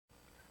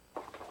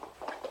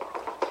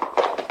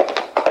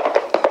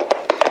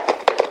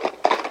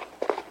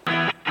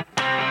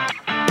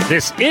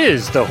This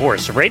is the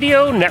Horse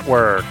Radio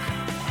Network.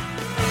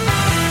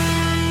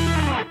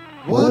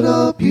 What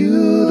a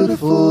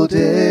beautiful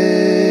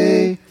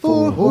day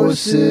for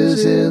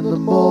horses in the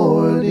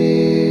morning.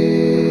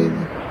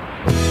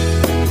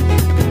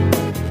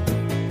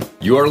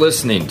 You are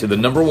listening to the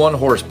number one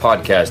horse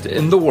podcast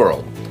in the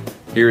world.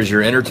 Here is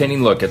your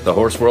entertaining look at the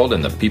horse world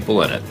and the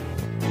people in it.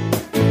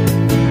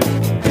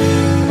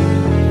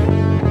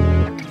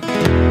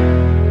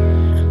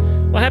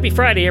 Well, happy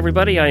Friday,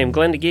 everybody. I am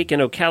Glenn the Geek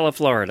in Ocala,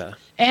 Florida.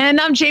 And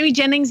I'm Jamie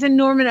Jennings in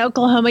Norman,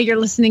 Oklahoma. You're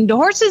listening to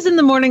Horses in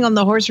the Morning on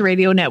the Horse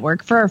Radio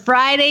Network for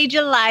Friday,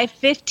 July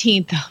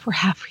 15th. We're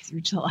halfway through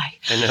July.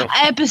 I know.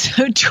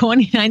 Episode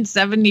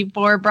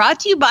 2974, brought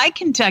to you by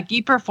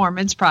Kentucky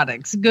Performance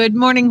Products. Good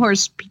morning,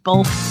 horse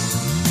people.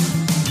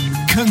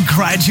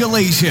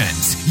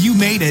 Congratulations! You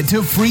made it to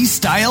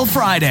Freestyle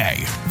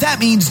Friday. That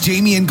means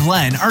Jamie and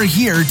Glenn are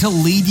here to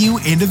lead you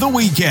into the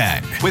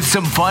weekend with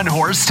some fun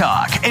horse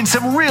talk and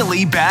some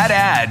really bad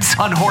ads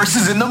on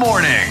Horses in the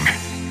Morning.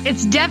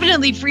 It's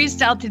definitely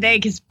freestyle today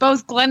because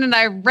both Glenn and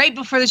I, right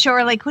before the show,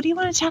 are like, what do you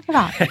want to talk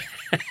about?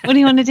 What do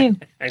you want to do?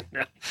 I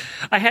know.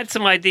 I had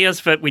some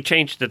ideas, but we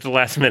changed it at the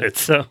last minute,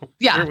 so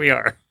here we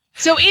are.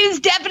 So it is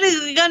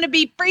definitely going to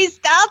be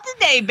freestyle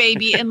today,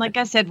 baby. And like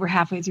I said, we're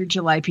halfway through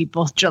July,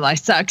 people. July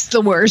sucks the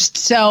worst.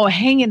 So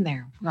hang in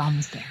there. We're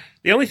almost there.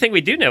 The only thing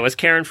we do know is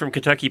Karen from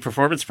Kentucky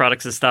Performance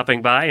Products is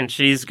stopping by, and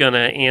she's going to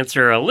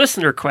answer a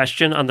listener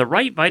question on the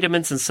right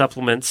vitamins and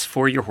supplements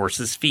for your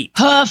horse's feet.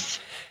 Hoof.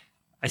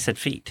 I said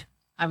feet.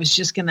 I was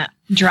just going to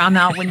drown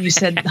out when you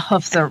said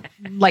hoofs are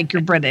like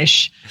you're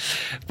British.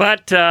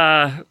 But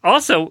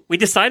also, we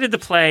decided to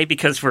play,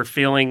 because we're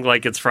feeling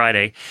like it's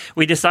Friday,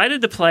 we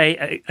decided to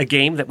play a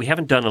game that we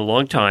haven't done in a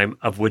long time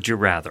of Would You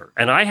Rather.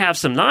 And I have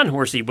some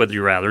non-horsey Would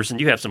You Rathers, and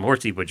you have some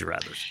horsey Would You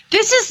Rathers.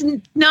 This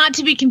is not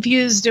to be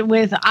confused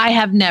with I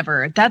Have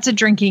Never. That's a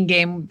drinking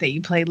game that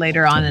you play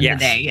later on in the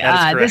day.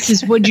 This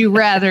is Would You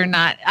Rather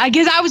not. I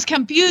guess I was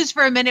confused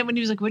for a minute when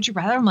he was like, Would you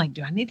rather? I'm like,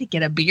 do I need to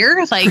get a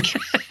beer? Like,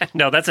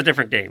 no, that's a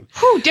different game.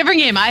 Whew, different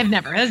game. I've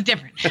never. That's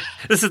different.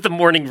 This is the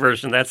morning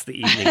version. That's the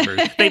evening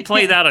version. They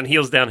play that on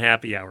Heels Down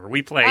Happy Hour.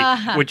 We play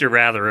Would You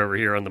Rather over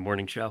here on the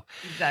morning show.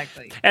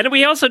 Exactly. And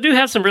we also do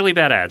have some really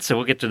bad ads, so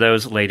we'll get to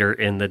those later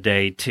in the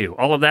day, too.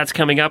 All of that's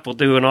coming up. We'll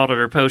do an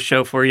auditor post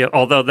show for you,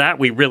 although that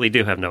we really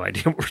do have no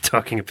idea what we're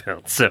talking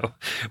about. So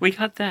we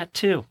got that,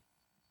 too.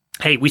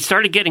 Hey, we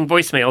started getting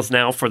voicemails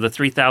now for the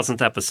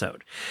 3,000th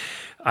episode.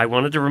 I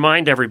wanted to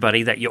remind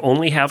everybody that you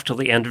only have till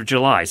the end of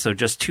July, so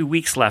just 2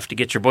 weeks left to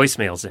get your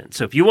voicemails in.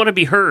 So if you want to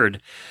be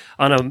heard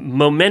on a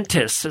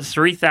momentous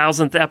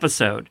 3,000th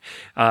episode,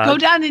 go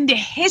down into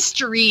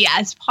history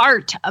as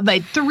part of a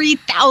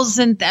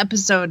 3,000th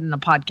episode in a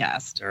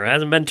podcast. There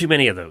hasn't been too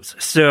many of those.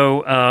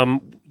 So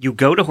you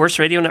go to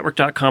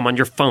horseradionetwork.com on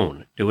your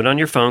phone. Do it on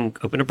your phone.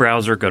 Open a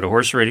browser. Go to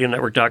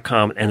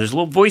horseradionetwork.com, and there's a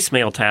little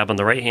voicemail tab on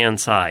the right-hand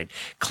side.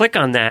 Click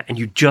on that, and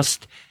you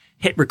just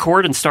hit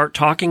record and start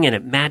talking, and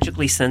it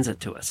magically sends it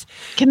to us.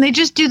 Can they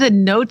just do the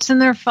notes in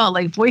their phone,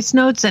 like voice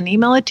notes, and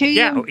email it to you?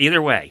 Yeah,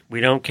 either way.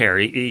 We don't care.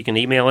 You can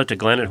email it to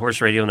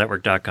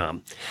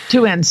Glenn@horseradionetwork.com.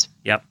 2 N's.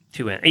 Yep,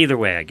 2 N's. Either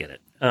way, I get it.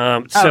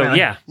 Really?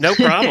 Yeah, no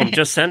problem.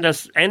 Just send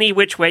us any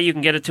which way you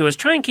can get it to us.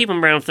 Try and keep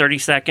them around 30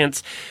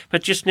 seconds.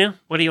 But just,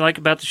 what do you like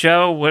about the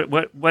show?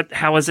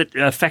 How has it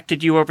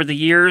affected you over the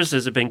years?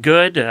 Has it been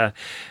good?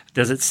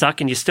 Does it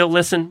suck and you still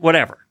listen?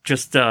 Whatever.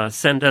 Just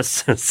send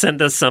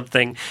us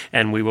something,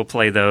 and we will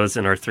play those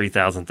in our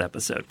 3,000th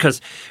episode.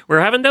 Because we're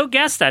having no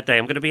guests that day.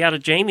 I'm going to be out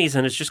at Jamie's,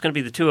 and it's just going to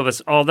be the two of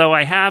us. Although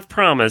I have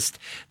promised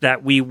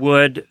that we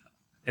would,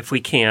 if we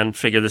can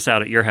figure this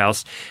out at your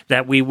house,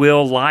 that we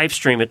will live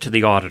stream it to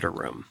the auditor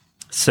room.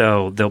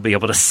 So they'll be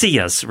able to see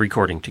us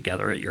recording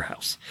together at your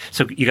house.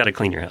 So you got to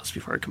clean your house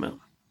before I come out.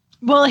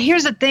 Well,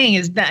 here's the thing: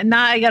 is that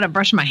now I got to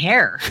brush my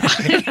hair.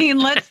 I mean,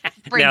 let's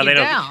bring it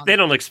down. They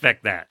don't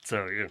expect that.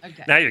 So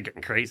Now you're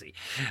getting crazy.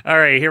 All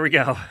right, here we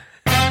go.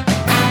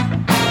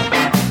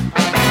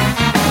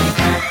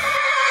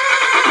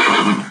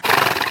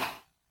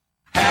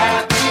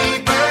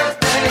 Happy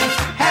birthday,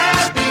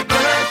 happy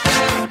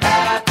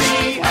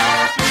birthday,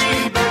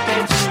 happy birthday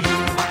to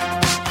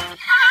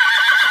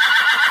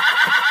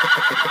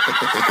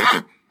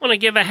you. Want to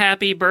give a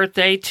happy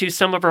birthday to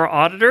some of our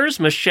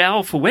auditors: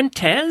 Michelle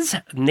Fuentes,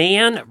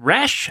 Nan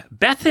Resch,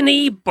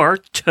 Bethany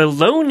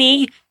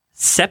Bartoloni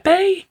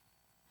Sepe?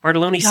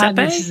 Bartoloni God, Sepe?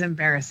 this is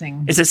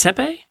embarrassing. Is it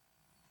Sepe?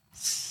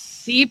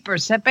 Seep or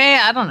Sepe?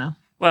 I don't know.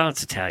 Well,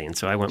 it's Italian,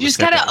 so I went with You just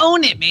Sepe. got to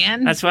own it,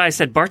 man. That's why I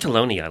said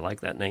Bartoloni. I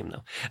like that name,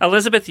 though.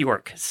 Elizabeth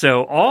York.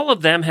 So all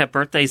of them have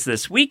birthdays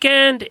this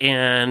weekend,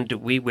 and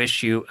we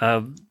wish you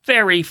a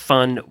very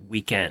fun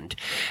weekend.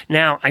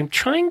 Now, I'm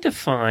trying to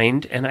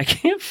find, and I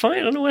can't find,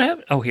 I don't know what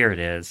happened. Oh, here it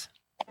is.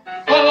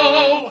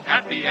 Oh,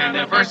 happy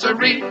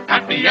anniversary,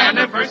 happy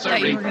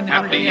anniversary,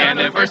 happy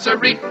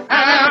anniversary,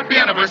 happy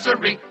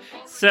anniversary.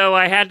 So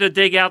I had to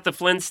dig out the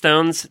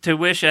Flintstones to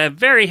wish a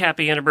very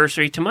happy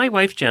anniversary to my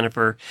wife,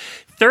 Jennifer.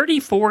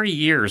 34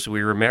 years.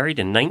 We were married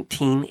in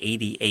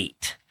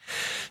 1988.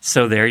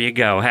 So there you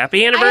go.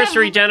 Happy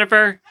anniversary,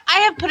 Jennifer. I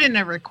have put in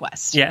a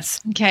request.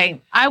 Yes.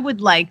 Okay. I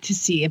would like to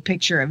see a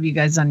picture of you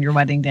guys on your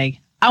wedding day.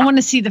 I want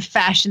to see the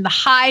fashion, the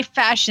high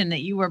fashion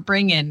that you were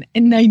bringing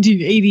in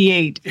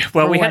 1988.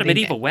 Well, we had a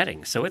medieval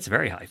wedding, so it's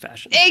very high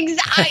fashion.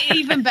 Exactly.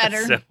 Even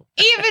better.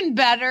 Even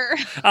better.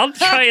 I'll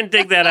try and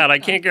dig that out. I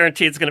can't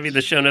guarantee it's going to be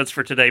the show notes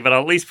for today, but I'll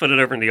at least put it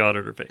over in the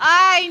auditor page.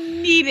 I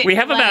need it. We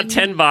have about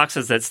 10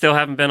 boxes that still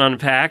haven't been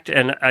unpacked,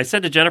 and I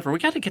said to Jennifer, we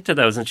got to get to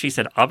those, and she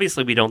said,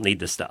 obviously we don't need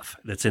the stuff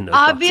that's in those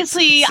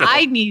Obviously, boxes.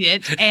 I need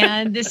it,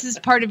 and this is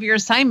part of your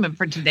assignment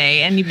for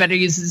today, and you better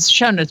use this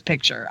show notes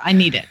picture. I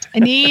need it. I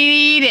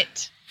need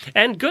it.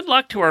 And good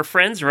luck to our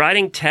friends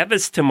riding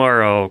Tevis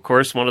tomorrow. Of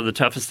course, one of the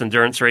toughest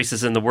endurance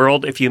races in the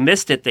world. If you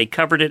missed it, they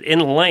covered it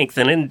in length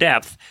and in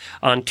depth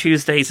on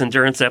Tuesday's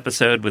endurance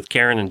episode with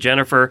Karen and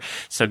Jennifer.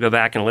 So go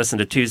back and listen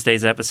to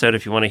Tuesday's episode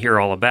if you want to hear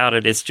all about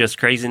it. It's just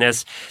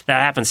craziness. That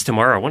happens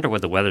tomorrow. I wonder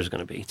what the weather's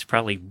going to be. It's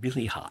probably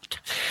really hot.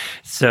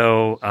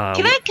 So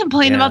can I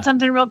complain about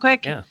something real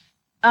quick? Yeah.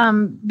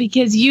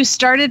 Because you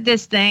started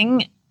this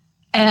thing,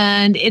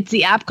 and it's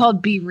the app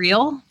called Be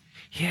Real.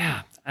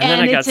 Yeah. And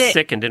then I got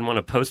sick and didn't want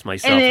to post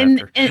myself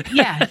after.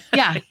 Yeah.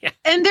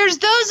 And there's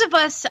those of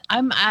us.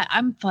 I'm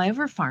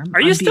Flyover Farm.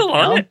 Are you still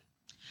on it?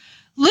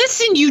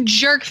 Listen, you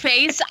jerk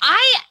face.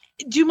 I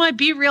do my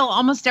Be Real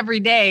almost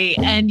every day,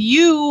 and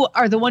you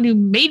are the one who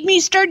made me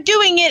start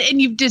doing it, and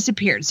you've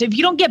disappeared. So if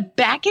you don't get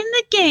back in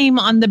the game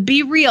on the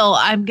Be Real,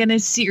 I'm going to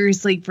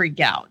seriously freak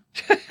out.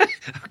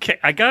 Okay,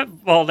 I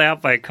got balled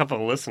out by a couple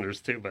of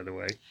listeners too, by the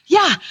way.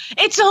 Yeah,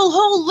 it's a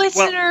whole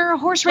listener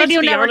Horse Radio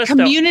Network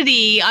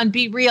community on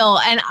Be Real,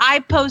 and I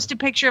post a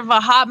picture of a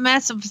hot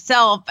mess of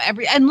self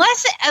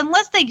unless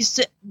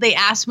they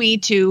ask me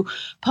to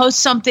post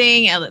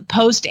something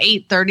post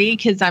 8:30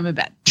 because I'm in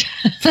bed.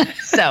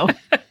 So,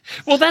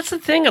 well, that's the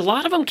thing. A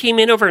lot of them came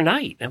in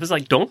overnight. I was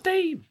like, don't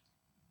they?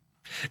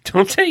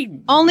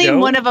 Only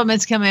one of them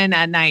has come in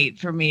at night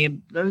for me.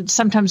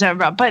 Sometimes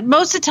but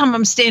most of the time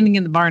I'm standing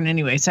in the barn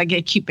anyway, so I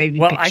get cute baby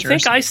pictures. Well, I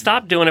think I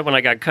stopped doing it when I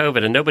got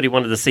COVID, and nobody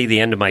wanted to see the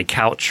end of my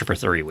couch for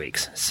 3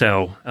 weeks.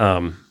 So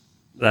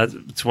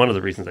that's one of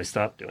the reasons I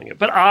stopped doing it.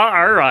 But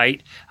all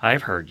right,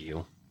 I've heard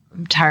you.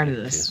 I'm tired of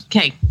this.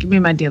 Okay, give me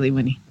my Daily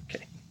Winnie.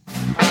 Okay.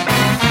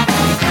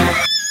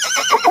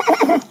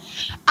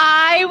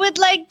 I would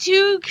like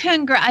to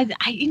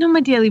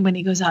my Daily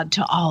Winnie goes out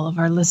to all of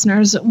our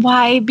listeners.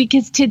 Why?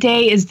 Because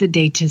today is the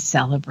day to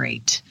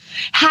celebrate.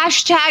 #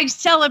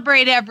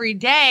 celebrate every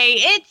day.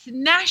 It's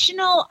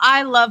National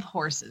I Love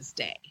Horses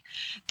Day.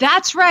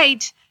 That's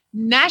right.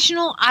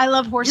 National I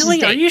Love Horses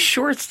Day. Are you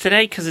sure it's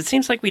today? Because it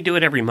seems like we do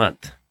it every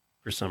month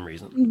for some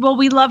reason. Well,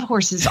 we love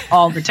horses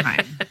all the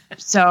time.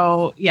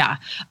 So, yeah.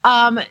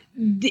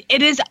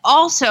 It's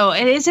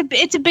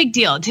a big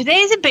deal. Today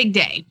is a big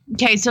day.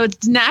 Okay, so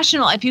it's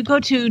national. If you go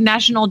to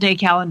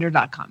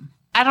nationaldaycalendar.com.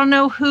 I don't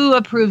know who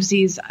approves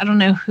these. I don't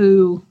know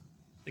who.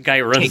 The guy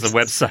who runs the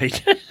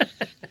website.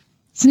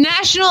 It's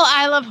National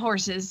I Love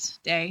Horses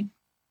Day.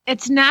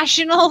 It's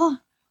National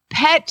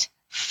Pet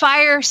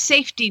Fire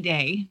Safety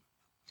Day.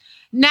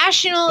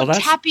 National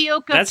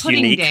Tapioca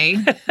Pudding unique. Day.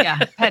 Yeah,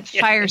 pet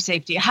fire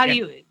safety. How do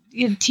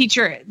you teach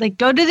her,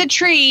 go to the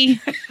tree?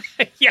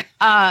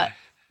 Yeah.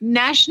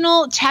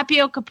 National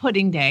Tapioca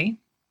Pudding Day.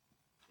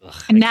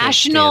 Ugh,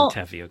 National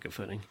tapioca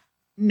pudding.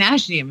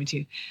 Me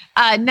too.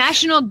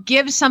 National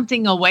Give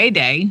Something Away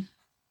Day.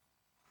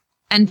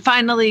 And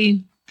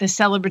finally, the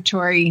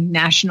celebratory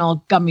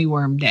National Gummy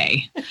Worm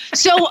Day.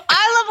 So I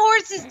Love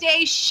Horses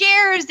Day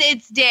shares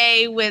its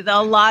day with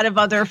a lot of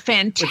other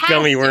fantastic with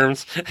gummy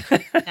worms.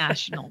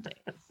 national days.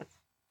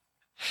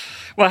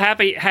 Well,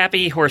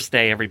 happy Horse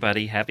Day,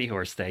 everybody. Happy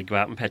Horse Day. Go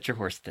out and pet your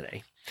horse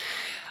today.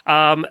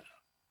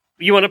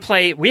 You want to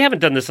play? We haven't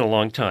done this in a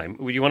long time.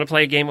 You want to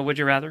play a game of Would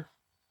You Rather?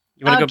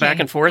 You want to go back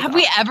and forth? Have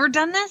we ever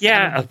done this?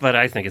 Yeah, but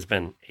I think it's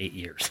been 8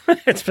 years.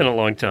 It's been a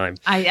long time.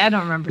 I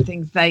don't remember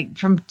things like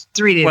from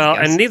 3 days ago. Well,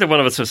 and neither one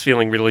of us was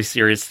feeling really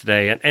serious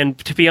today. And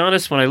to be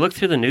honest, when I looked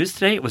through the news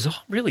today, it was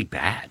all really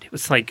bad. It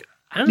was like,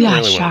 I don't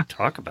really want to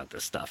talk about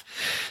this stuff.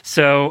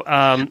 So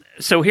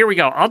here we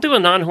go. I'll do a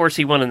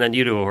non-horsey one, and then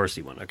you do a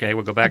horsey one, okay?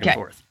 We'll go back and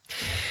forth.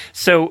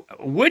 So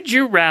would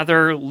you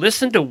rather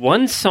listen to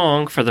one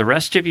song for the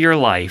rest of your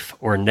life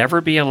or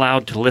never be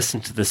allowed to listen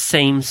to the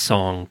same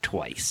song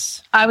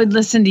twice? I would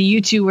listen to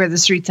U2 Where the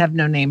Streets Have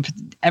No Name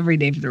every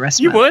day for the rest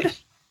of my life. You would?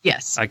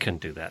 Yes. I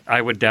couldn't do that.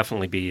 I would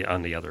definitely be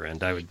on the other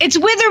end. It's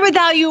With or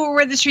Without You or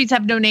Where the Streets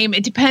Have No Name.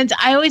 It depends.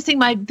 I always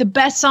think the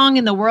best song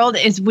in the world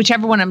is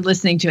whichever one I'm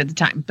listening to at the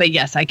time. But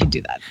yes, I could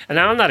do that. And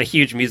now I'm not a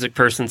huge music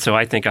person, so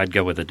I think I'd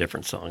go with a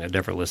different song. I'd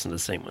never listen to the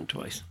same one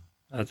twice.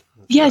 That's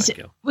yes.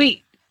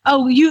 Wait.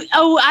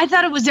 Oh, I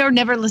thought it was there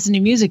never listen to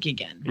music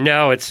again.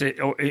 No,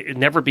 it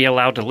never be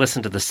allowed to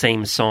listen to the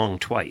same song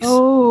twice.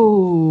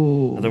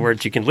 Oh. In other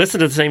words, you can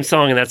listen to the same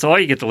song and that's all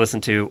you get to listen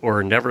to,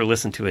 or never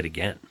listen to it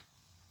again.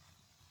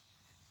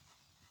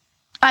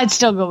 I'd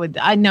still go with,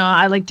 I know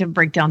I like to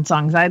break down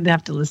songs. I'd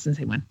have to listen to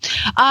the same one.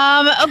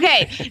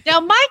 Okay. Now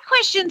my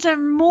questions are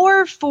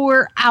more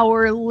for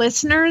our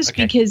listeners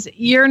because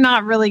you're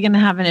not really going to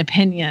have an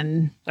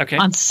opinion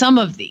on some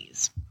of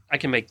these.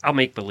 I'll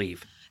make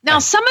believe. Now,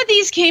 some of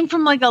these came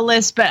from like a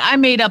list, but I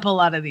made up a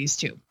lot of these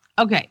too.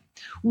 Okay.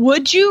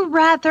 Would you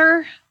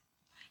rather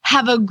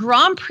have a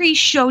Grand Prix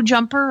show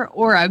jumper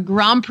or a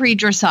Grand Prix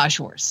dressage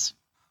horse?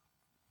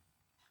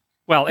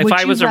 Well, if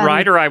I was a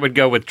rider, I would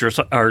go with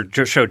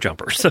show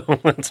jumper. So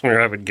that's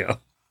where I would go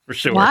for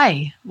sure.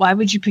 Why? Why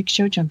would you pick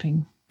show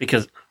jumping?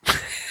 Because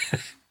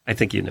I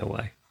think you know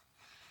why.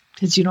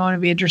 Because you don't want to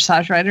be a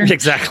dressage rider?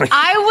 Exactly.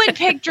 I would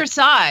pick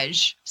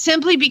dressage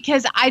simply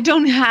because I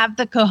don't have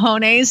the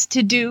cojones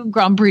to do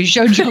Grand Prix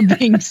show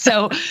jumping.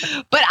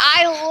 But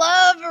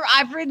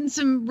I've ridden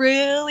some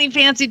really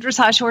fancy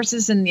dressage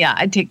horses, and yeah,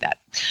 I'd take that.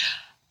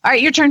 All right,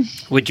 your turn.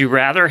 Would you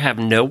rather have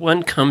no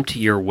one come to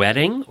your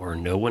wedding or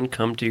no one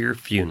come to your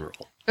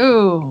funeral?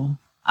 Ooh,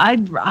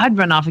 I'd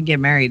run off and get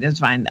married. That's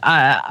fine.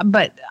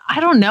 But I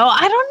don't know.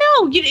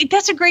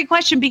 That's a great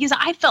question because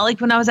I felt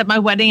like when I was at my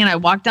wedding and I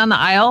walked down the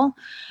aisle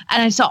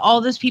and I saw all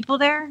those people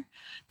there,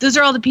 those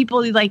are all the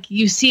people like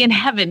you see in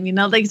heaven,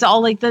 like it's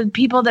all like the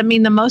people that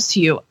mean the most to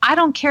you. I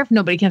don't care if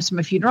nobody comes to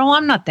my funeral.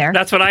 I'm not there.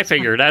 That's what I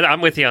figured.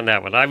 I'm with you on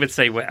that one. I would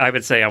say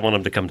I want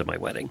them to come to my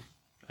wedding.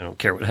 I don't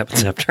care what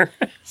happens after.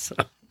 So.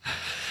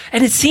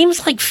 And it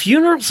seems like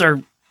funerals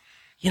are,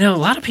 a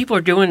lot of people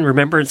are doing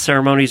remembrance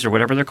ceremonies or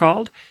whatever they're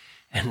called,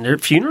 and their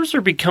funerals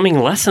are becoming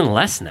less and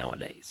less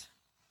nowadays.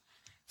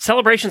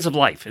 Celebrations of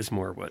life is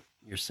more what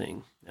you're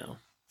seeing now.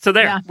 So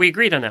we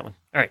agreed on that one.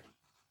 All right,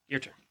 your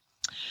turn.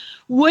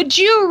 Would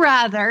you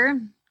rather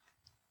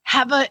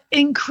have an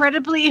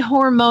incredibly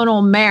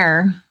hormonal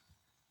mare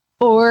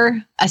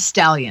or a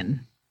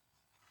stallion?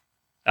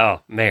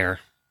 Oh, mare.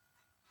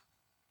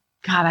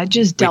 God, I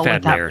just dealt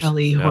with that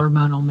really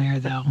hormonal mare,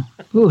 though.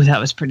 Ooh,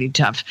 that was pretty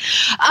tough.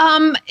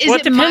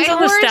 It depends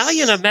on the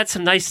stallion. I've met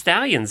some nice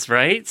stallions,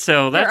 right?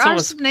 So that's there are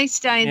some nice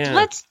stallions. Yeah.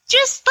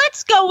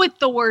 Let's go with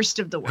the worst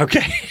of the worst.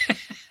 Okay.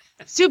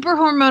 Super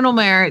hormonal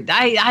mare.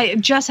 I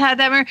just had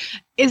that mare.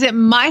 Is it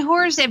my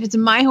horse? If it's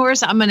my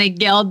horse, I'm gonna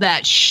geld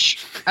that.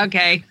 Shh.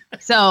 Okay.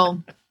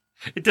 So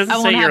it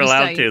doesn't say you're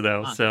allowed to,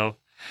 though. So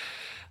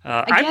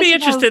I'd be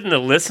interested in the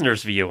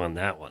listener's view on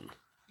that one.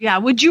 Yeah.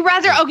 Would you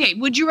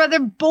rather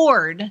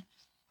board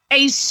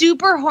a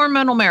super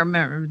hormonal mare?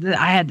 Remember,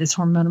 I had this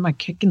hormonal mare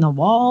kicking the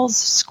walls,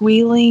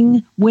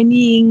 squealing,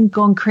 whinnying,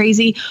 going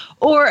crazy,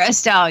 or a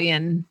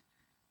stallion?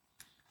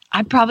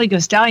 I'd probably go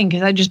stallion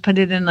because I just put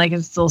it in like a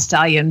little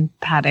stallion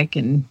paddock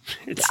and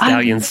it's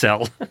stallion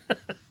cell.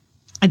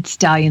 It's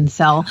stallion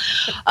cell.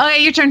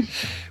 Okay, your turn.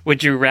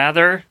 Would you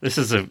rather? This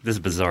is a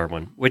bizarre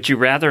one. Would you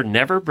rather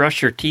never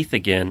brush your teeth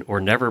again or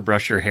never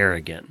brush your hair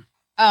again?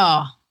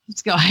 Oh.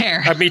 Let's go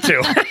hair. Me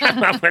too.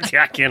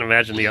 I can't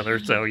imagine the other.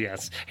 So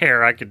yes,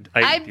 hair. I'd be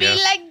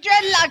like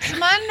dreadlocks,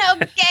 man.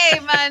 Okay,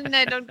 man.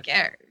 I don't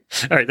care.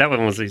 All right, that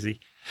one was easy.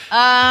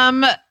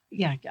 Yeah,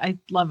 I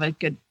love a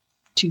good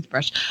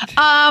toothbrush.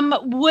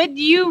 Would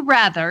you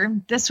rather?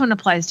 This one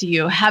applies to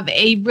you. Have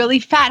a really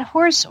fat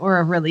horse or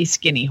a really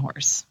skinny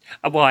horse?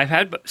 Well, I've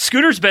had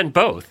Scooter's been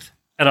both,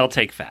 and I'll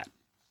take fat.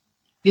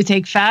 You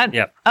take fat?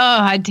 Yep. Oh,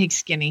 I'd take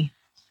skinny.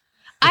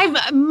 I'm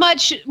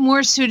much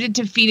more suited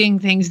to feeding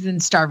things than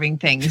starving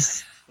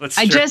things.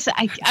 I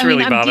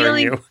mean, I'm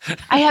dealing. You.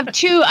 I have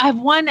two. I have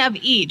one of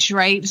each,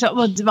 right? So,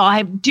 I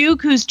have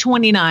Duke, who's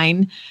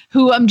 29,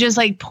 who I'm just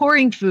like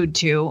pouring food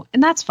to,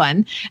 and that's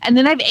fun. And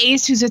then I have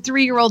Ace, who's a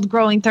 3-year-old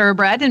growing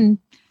thoroughbred, and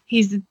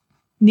he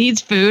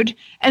needs food.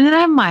 And then I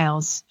have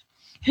Miles,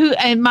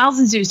 Miles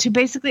and Zeus, who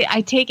basically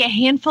I take a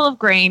handful of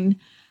grain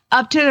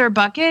up to their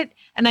bucket,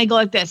 and I go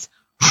like this.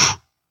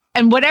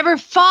 And whatever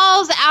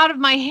falls out of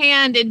my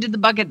hand into the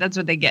bucket, that's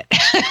what they get.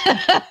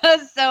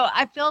 So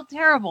I feel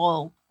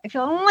terrible. I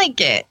don't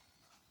like it.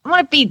 I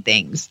want to feed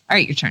things. All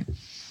right, your turn.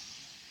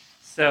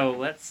 So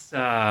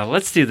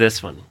let's do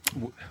this one.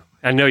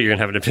 I know you're going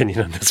to have an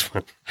opinion on this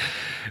one.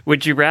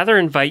 Would you rather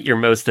invite your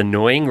most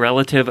annoying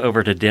relative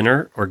over to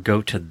dinner or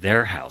go to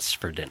their house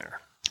for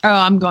dinner? Oh,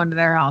 I'm going to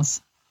their house.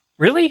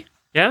 Really?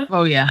 Yeah?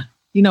 Oh, yeah.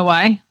 You know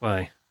why?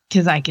 Why?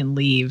 Because I can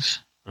leave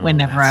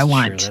whenever I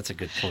want. True. That's a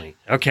good point.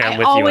 Okay, I'm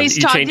with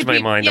you. You changed my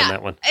mind on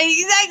that one.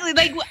 Exactly.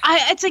 Like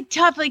it's like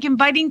tough, like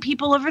inviting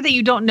people over that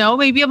you don't know.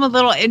 Maybe I'm a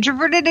little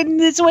introverted in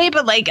this way,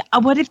 but like,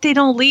 what if they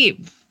don't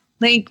leave?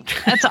 Like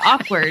that's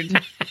awkward.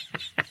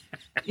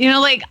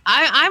 Like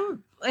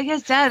I'm like I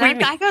said,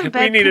 I go to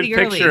bed pretty early. We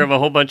need a picture of a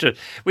whole bunch of.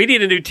 We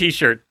need a new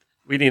T-shirt.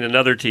 We need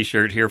another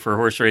T-shirt here for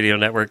Horse Radio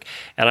Network,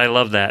 and I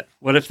love that.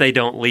 What if they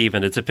don't leave,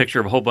 and it's a picture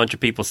of a whole bunch of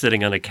people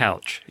sitting on a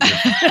couch?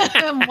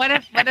 What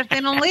if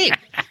they don't leave?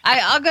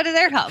 I'll go to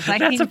their house. I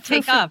can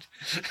take off.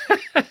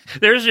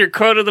 There's your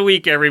quote of the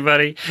week,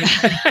 everybody.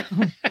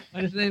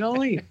 What if they don't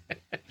leave?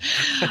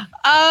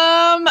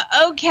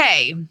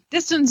 Okay,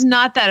 this one's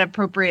not that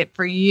appropriate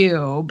for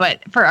you,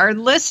 but for our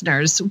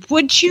listeners,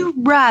 would you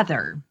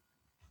rather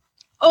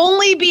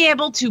only be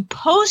able to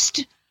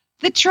post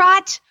the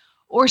trot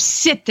or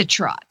sit the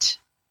trot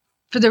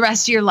for the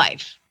rest of your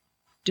life?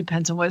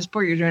 depends on what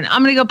sport you're doing.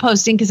 I'm going to go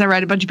posting because I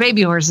ride a bunch of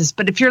baby horses.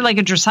 But if you're like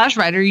a dressage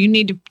rider, you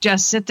need to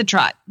just sit the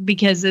trot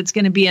because it's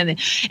going to be in the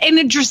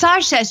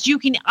dressage test. You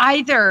can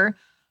either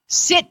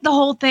sit the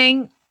whole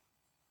thing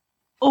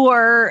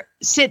or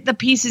sit the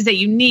pieces that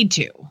you need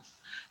to.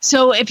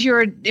 So if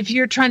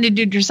you're trying to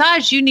do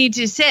dressage, you need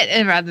to sit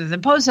rather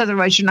than post.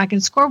 Otherwise, you're not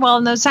going to score well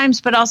in those times.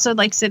 But also,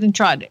 like sit and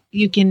trot,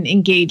 you can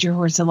engage your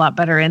horse a lot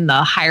better in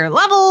the higher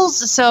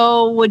levels.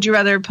 So would you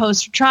rather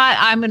post or trot?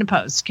 I'm going to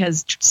post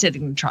because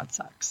sitting and trot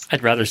sucks.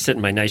 I'd rather sit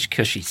in my nice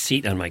cushy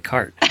seat on my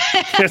cart.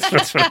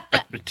 That's what I'd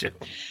rather do.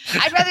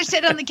 I'd rather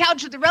sit on the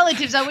couch with the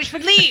relatives I wish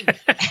would leave.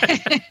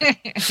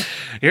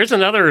 Here's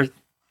another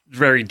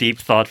very deep,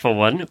 thoughtful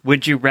one.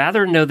 Would you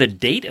rather know the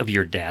date of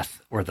your death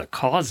or the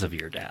cause of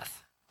your death?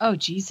 Oh,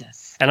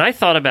 Jesus. And I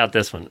thought about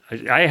this one.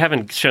 I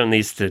haven't shown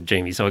these to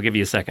Jamie, so I'll give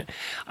you a second.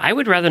 I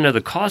would rather know the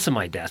cause of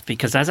my death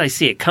because as I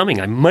see it coming,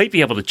 I might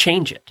be able to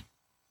change it.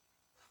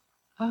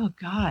 Oh,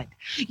 God.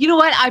 You know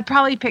what? I'd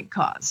probably pick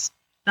cause.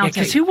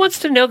 Because who wants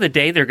to know the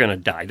day they're going to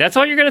die? That's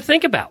all you're going to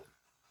think about.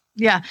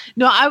 Yeah.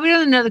 No, I would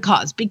rather know the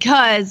cause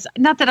because,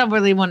 not that I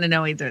really want to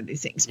know either of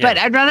these things, but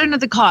I'd rather know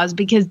the cause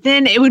because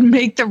then it would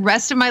make the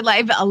rest of my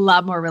life a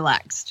lot more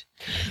relaxed.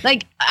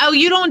 Like, oh,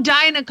 you don't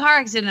die in a car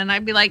accident.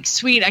 I'd be like,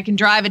 sweet, I can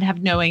drive and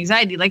have no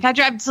anxiety. Like, I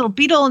drive this little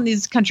Beetle in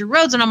these country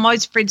roads, and I'm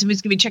always afraid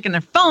somebody's gonna be checking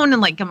their phone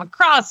and like come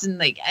across, and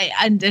like,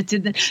 and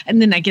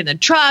then I get in a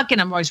truck,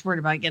 and I'm always worried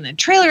about getting in a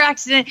trailer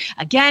accident.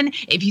 Again,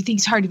 if you think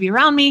it's hard to be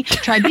around me,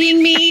 try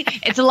being me.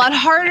 It's a lot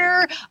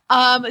harder.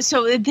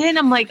 So then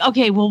I'm like,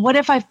 okay, well, what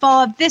if I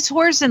fall off this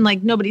horse and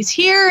like nobody's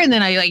here, and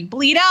then I like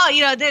bleed out?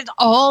 You know, there's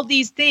all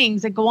these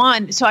things that go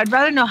on. So I'd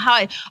rather know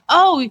how.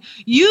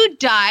 You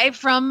die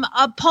from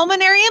a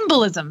pulmonary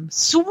embolism.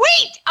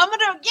 Sweet! I'm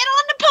gonna get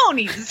on the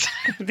ponies.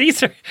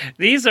 These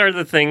are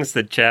the things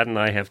that Chad and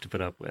I have to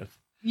put up with.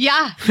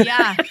 Yeah.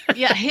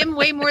 Him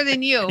way more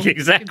than you.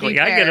 Exactly.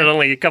 I get it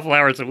only a couple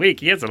hours a week.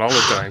 He has it all the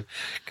time.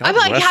 I'm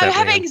like, I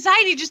have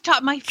anxiety. Just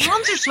my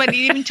palms are sweaty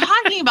even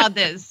talking about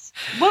this.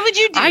 What would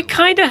you do?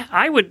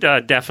 I would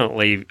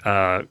definitely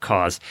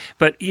cause,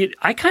 but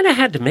I kind of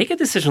had to make a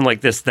decision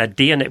like this. That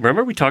DNA.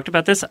 Remember we talked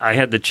about this? I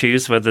had to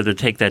choose whether to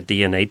take that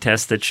DNA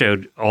test that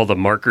showed all the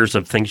markers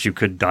of things you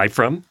could die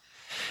from.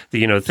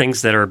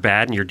 Things that are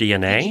bad in your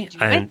DNA.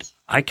 And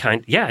I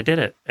did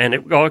it. And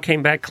it all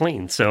came back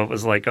clean. So it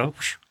was like, oh.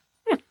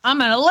 I'm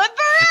going to live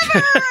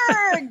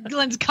forever.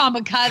 Glenn's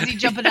kamikaze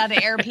jumping out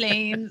of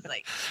airplanes.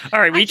 Like, all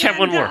right, we each have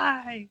one more.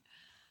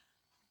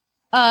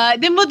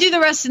 Then we'll do the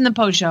rest in the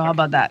post show. How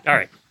about that? All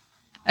right.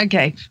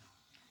 Okay.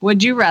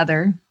 Would you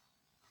rather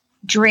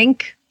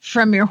drink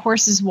from your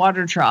horse's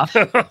water trough?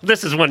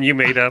 This is one you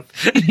made up.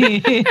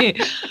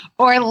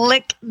 Or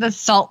lick the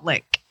salt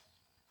lick?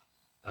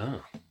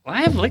 Oh. Well,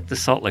 I have licked the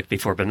salt lick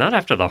before, but not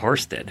after the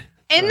horse did.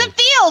 In the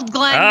field,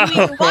 Glenn.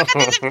 You walk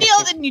out to the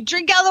field and you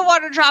drink out of the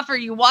water trough, or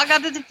you walk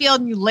out to the field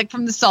and you lick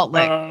from the salt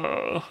lick.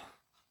 Oh.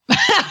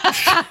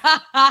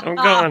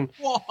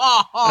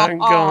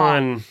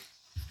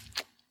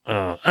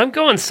 I'm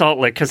going salt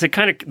lick because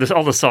it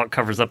all the salt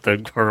covers up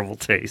the horrible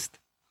taste.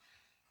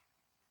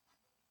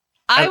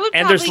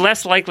 There's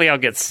less likely I'll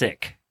get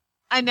sick.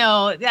 I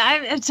know.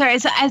 I'm sorry.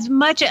 As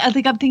much, I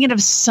think I'm thinking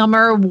of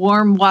summer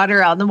warm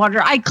water out in the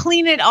water. I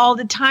clean it all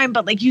the time,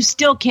 but like you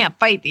still can't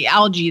fight the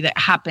algae that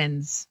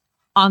happens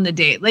on the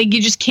day. Like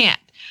you just can't.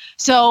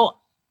 So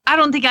I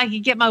don't think I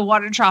could get my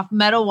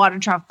metal water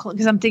trough,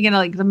 because I'm thinking of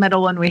like the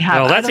metal one we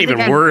have. Oh, that's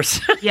even worse.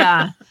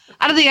 Yeah.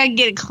 I don't think I can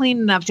get it clean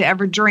enough to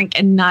ever drink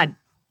and not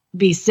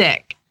be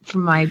sick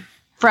from my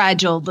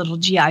fragile little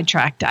GI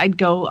tract. I'd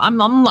go,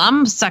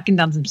 I'm sucking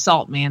down some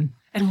salt, man.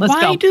 And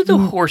why do the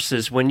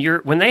horses, when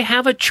they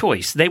have a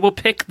choice, they will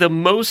pick the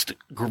most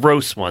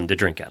gross one to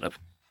drink out of?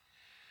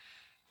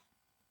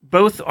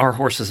 Both our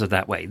horses are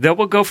that way. They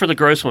will go for the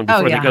gross one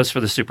before they goes for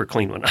the super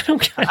clean one. I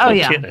don't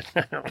get it.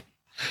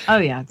 Oh,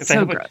 yeah. It's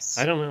so gross.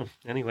 I don't know.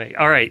 Anyway.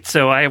 All right.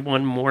 So I have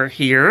one more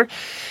here.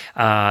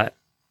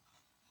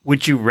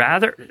 Would you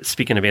rather,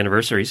 speaking of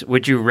anniversaries,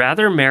 would you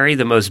rather marry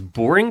the most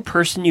boring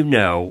person you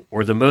know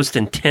or the most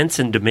intense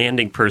and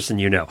demanding person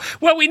you know?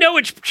 Well, we know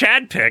which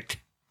Chad picked.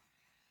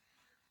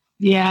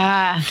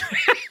 Yeah.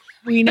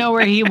 We know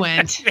where he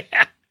went.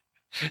 Yeah.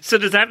 So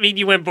does that mean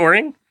you went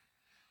boring?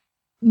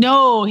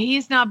 No,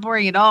 he's not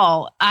boring at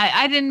all.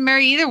 I didn't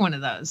marry either one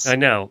of those. I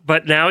know,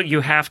 but now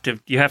you have to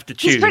choose.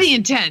 He's pretty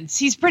intense.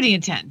 See,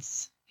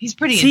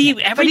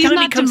 every time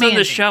he comes on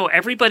the show,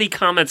 everybody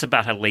comments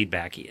about how laid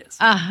back he is.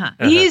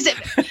 He's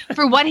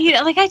for what he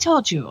like. I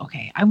told you.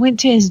 Okay, I went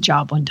to his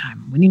job one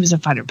time when he was a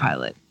fighter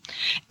pilot,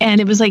 and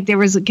it was like there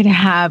was going to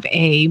have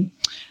a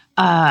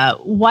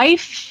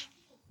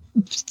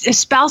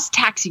spouse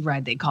taxi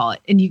ride, they call it,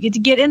 and you get to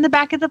get in the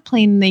back of the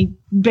plane and they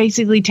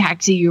basically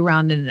taxi you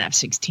around in an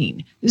F-16.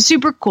 It was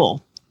super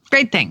cool,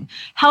 great thing.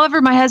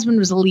 However, my husband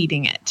was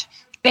leading it,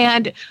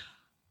 and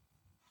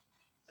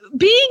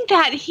being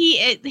that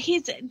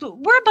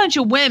we're a bunch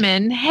of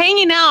women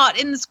hanging out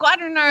in the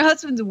squadron in our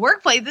husband's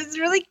workplace, this is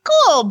really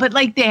cool, but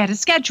like they had a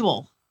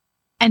schedule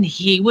and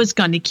he was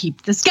going to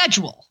keep the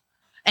schedule.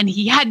 and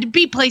he had to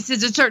be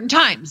places at certain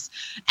times,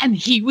 and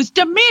he was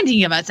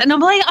demanding of us. And I'm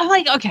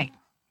like, okay,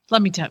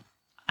 let me tell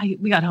you.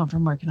 We got home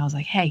from work, and I was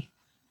like, hey,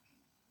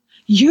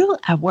 you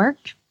at work,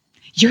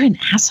 you're an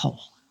asshole.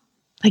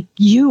 Like,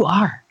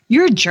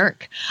 you're a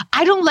jerk.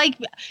 I don't like,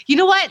 you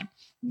know what?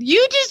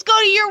 You just go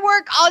to your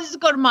work. I'll just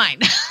go to mine.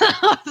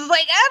 I was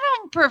like, I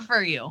don't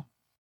prefer you.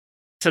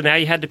 So now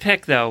you had to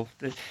pick, though.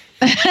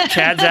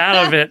 Chad's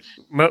out of it.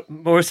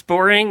 Most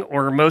boring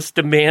or most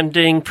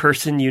demanding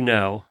person you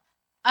know?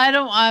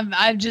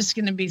 I'm just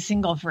going to be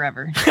single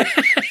forever.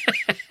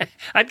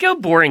 I'd go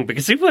boring,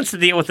 because who wants to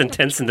deal with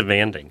intense and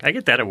demanding? I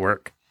get that at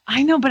work.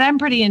 I know, but I'm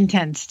pretty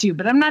intense too,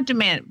 but I'm not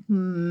demanding.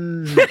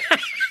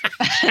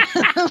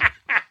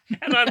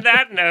 And on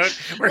that note,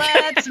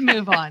 let's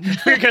move on.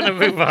 We're going to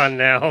move on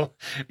now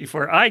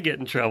before I get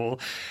in trouble.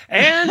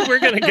 And we're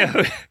going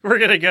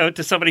to go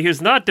to somebody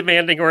who's not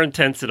demanding or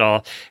intense at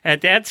all.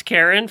 That's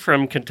Karen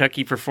from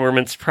Kentucky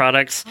Performance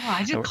Products. Oh,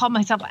 I just called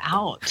myself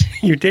out.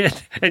 You did.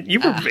 And you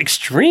were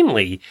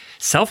extremely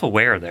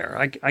self-aware there.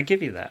 I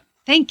give you that.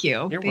 Thank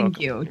you. You're Thank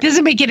welcome. you.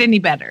 Doesn't make it any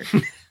better.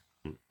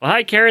 Well,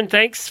 hi, Karen.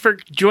 Thanks for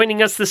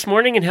joining us this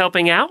morning and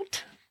helping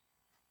out.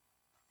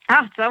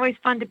 Oh, it's always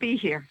fun to be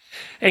here.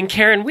 And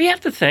Karen, we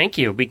have to thank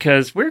you,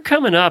 because we're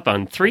coming up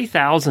on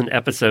 3,000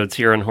 episodes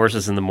here on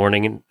Horses in the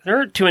Morning, and there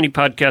aren't too many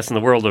podcasts in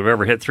the world that have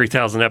ever hit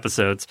 3,000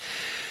 episodes.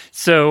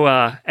 So,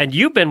 and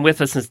you've been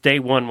with us since day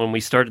one when we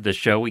started this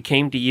show. We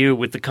came to you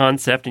with the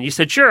concept, and you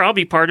said, sure, I'll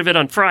be part of it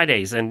on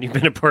Fridays, and you've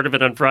been a part of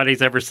it on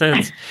Fridays ever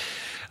since.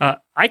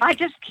 I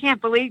just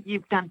can't believe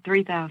you've done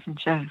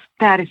 3,000 shows.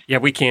 That is... Yeah,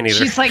 we can't either.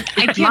 She's like,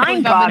 I can't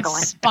believe I've been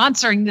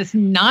sponsoring this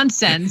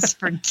nonsense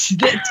for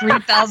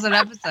 3,000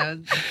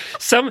 episodes.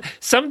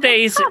 Some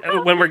days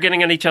when we're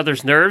getting on each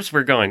other's nerves,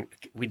 we're going,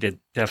 we did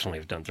definitely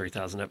have done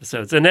 3,000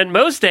 episodes. And then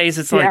most days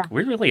it's like,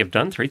 we really have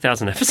done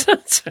 3,000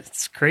 episodes.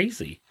 It's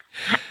crazy.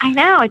 I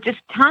know. It's just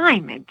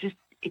time.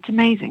 It's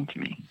amazing to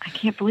me. I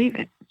can't believe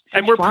it.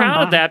 And we're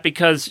proud of that,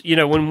 because, you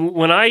know,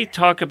 when I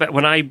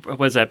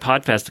was at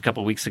PodFest a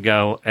couple of weeks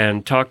ago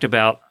and talked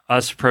about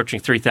us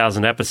approaching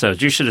 3,000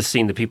 episodes, you should have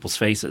seen the people's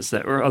faces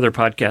that were other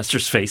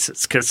podcasters'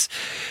 faces, because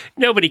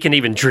nobody can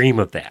even dream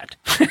of that.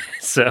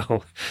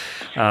 So,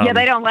 yeah,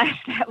 they don't last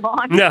that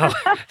long. No,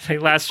 they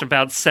last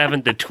about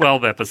 7 to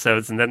 12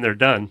 episodes, and then they're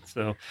done.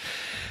 So,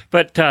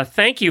 but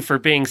thank you for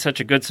being such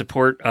a good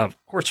support of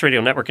Horse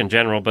Radio Network in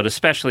general, but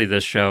especially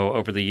this show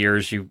over the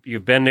years.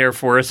 You've been there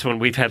for us when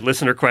we've had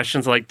listener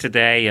questions like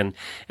today, and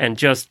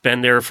just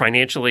been there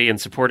financially and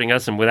supporting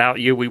us. And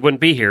without you, we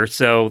wouldn't be here.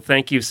 So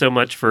thank you so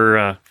much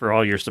for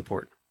all your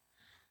support.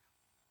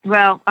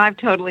 Well, I've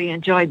totally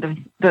enjoyed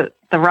the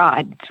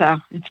ride, so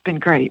it's been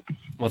great.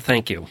 Well,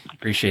 thank you.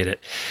 Appreciate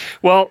it.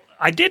 Well,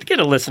 I did get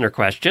a listener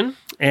question,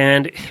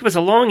 and it was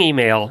a long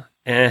email,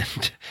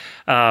 and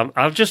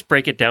I'll just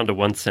break it down to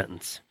one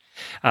sentence.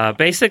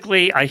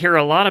 Basically, I hear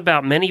a lot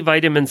about many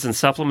vitamins and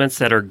supplements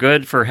that are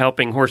good for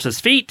helping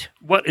horses' feet.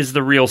 What is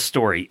the real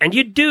story? And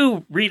you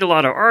do read a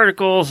lot of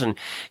articles, and,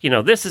 you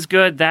know, this is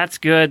good, that's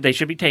good, they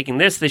should be taking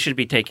this, they should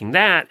be taking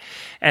that,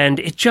 and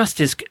it just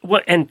is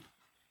what. And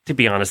to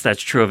be honest,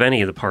 that's true of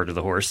any of the part of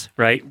the horse,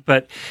 right?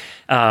 But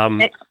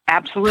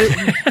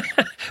absolutely.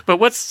 But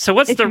what's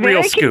the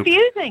real scoop?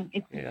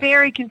 It's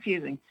very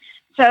confusing.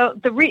 So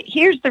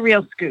here's the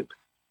real scoop.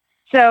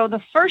 So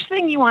the first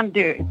thing you want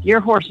to do if your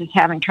horse is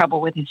having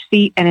trouble with his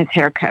feet and his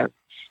hair coat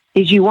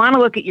is you want to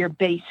look at your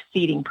base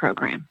feeding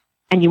program,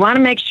 and you want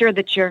to make sure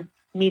that you're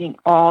meeting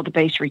all the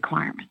base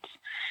requirements.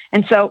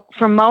 And so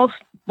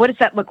what does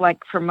that look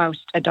like for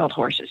most adult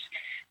horses?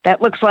 That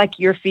looks like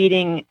you're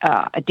feeding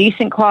a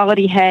decent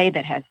quality hay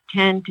that has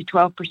 10 to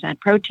 12%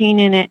 protein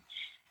in it,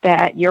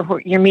 that you're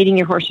meeting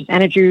your horse's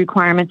energy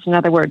requirements. In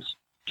other words,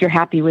 you're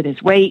happy with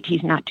his weight,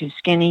 he's not too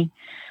skinny,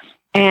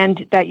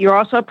 and that you're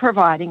also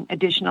providing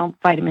additional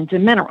vitamins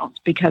and minerals,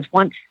 because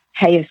once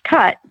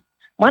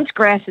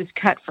grass is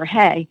cut for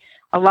hay,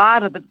 a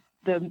lot of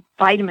the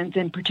vitamins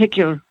in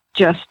particular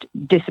just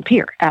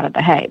disappear out of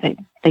the hay.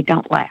 They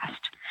don't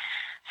last.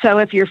 So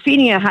if you're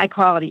feeding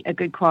a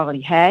good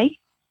quality hay,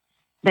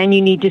 then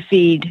you need to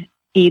feed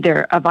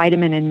either a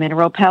vitamin and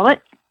mineral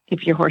pellet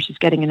if your horse is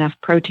getting enough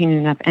protein and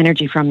enough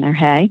energy from their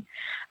hay,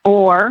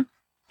 or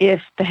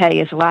if the hay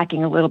is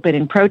lacking a little bit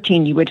in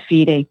protein, you would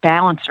feed a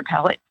balancer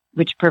pellet,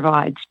 which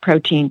provides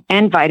protein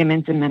and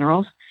vitamins and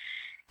minerals.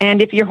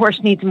 And if your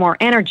horse needs more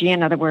energy,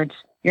 in other words,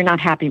 you're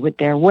not happy with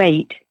their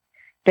weight,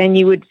 then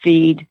you would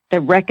feed the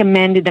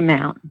recommended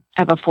amount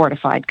of a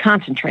fortified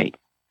concentrate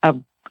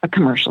of a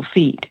commercial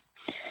feed.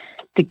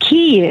 The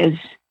key is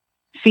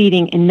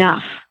feeding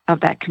enough of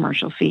that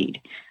commercial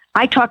feed.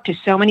 I talk to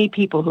so many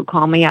people who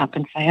call me up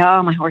and say,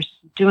 oh, my horse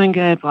is doing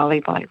good, blah, blah,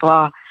 blah,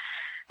 blah.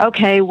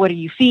 Okay, what are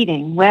you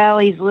feeding? Well,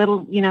 he's a little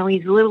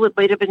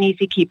bit of an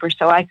easy keeper,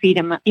 so I feed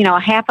him, a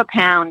half a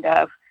pound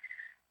of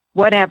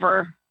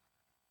whatever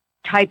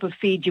type of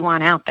feed you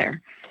want out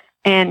there.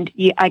 And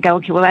I go,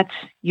 okay, well,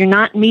 you're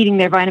not meeting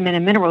their vitamin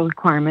and mineral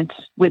requirements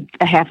with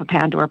a half a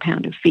pound or a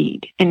pound of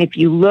feed. And if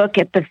you look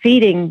at the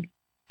feeding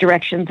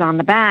directions on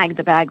the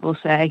bag will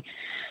say,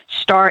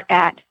 start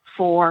at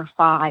 4,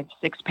 5,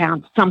 6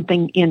 pounds,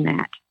 something in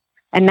that.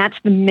 And that's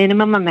the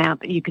minimum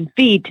amount that you can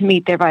feed to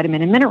meet their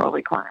vitamin and mineral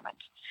requirements.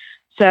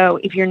 So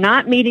if you're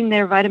not meeting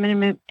their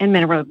vitamin and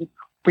mineral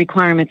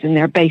requirements in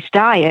their base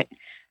diet,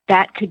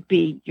 that could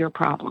be your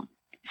problem.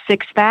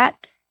 Fix that,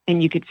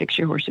 and you could fix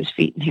your horse's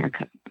feet and hair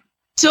coat.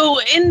 So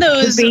in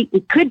those...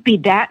 It could be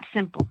that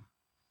simple.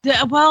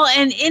 Well,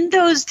 and in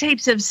those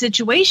types of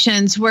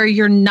situations where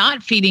you're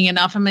not feeding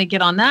enough, I'm going to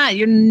get on that,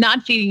 you're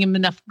not feeding them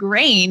enough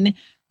grain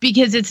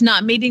because it's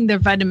not meeting their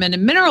vitamin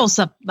and mineral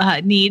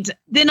needs.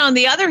 Then on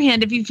the other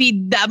hand, if you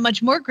feed that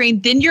much more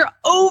grain, then you're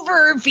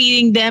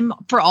overfeeding them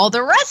for all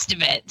the rest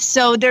of it.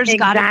 So there's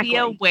got to be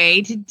a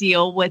way to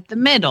deal with the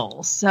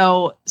middle.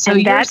 So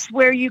that's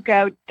where you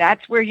go.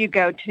 That's where you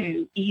go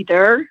to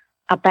either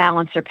a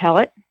balancer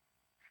pellet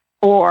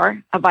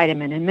or a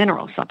vitamin and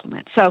mineral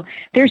supplement. So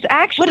there's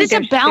actually... What is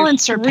a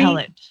balancer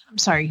pellet? I'm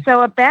sorry.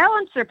 So a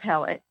balancer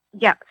pellet,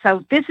 yeah.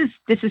 So this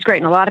is great,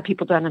 and a lot of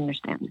people don't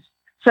understand this.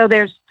 So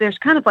there's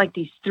kind of like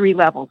these 3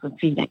 levels of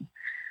feeding.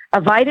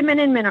 A vitamin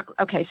and mineral...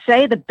 Okay,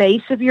 say the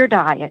base of your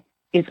diet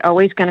is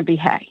always going to be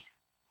hay.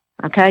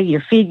 Okay,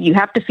 you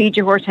have to feed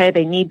your horse hay.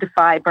 They need the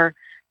fiber.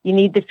 You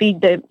need to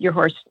feed your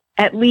horse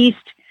at least...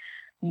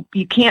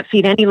 You can't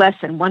feed any less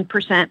than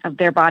 1% of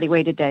their body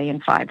weight a day in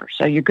fiber.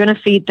 So you're going to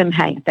feed them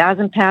hay.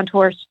 1,000-pound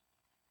horse,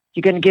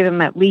 you're going to give them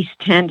at least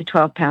 10 to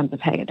 12 pounds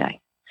of hay a day.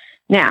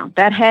 Now,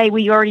 that hay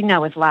we already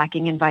know is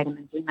lacking in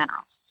vitamins and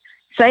minerals.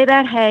 Say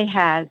that hay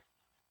has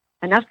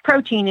enough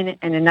protein in it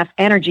and enough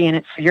energy in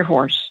it for your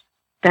horse,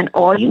 then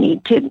all you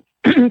need to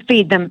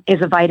feed them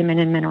is a vitamin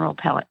and mineral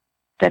pellet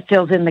that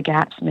fills in the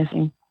gaps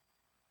missing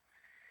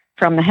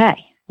from the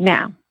hay.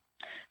 Now,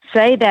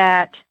 say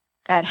that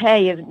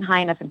hay isn't high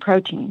enough in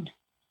protein,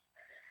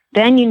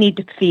 then you need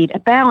to feed a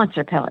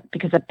balancer pellet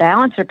because a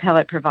balancer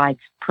pellet provides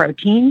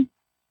protein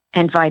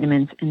and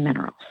vitamins and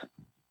minerals.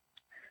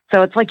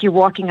 So it's like you're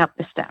walking up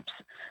the steps.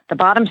 The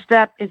bottom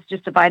step is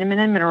just a vitamin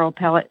and mineral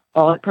pellet.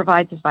 All it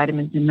provides is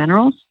vitamins and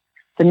minerals.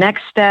 The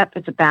next step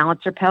is a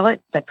balancer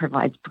pellet that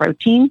provides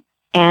protein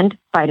and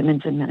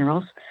vitamins and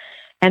minerals.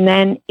 And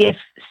then if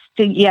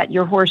yet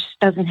your horse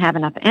doesn't have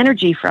enough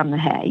energy from the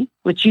hay,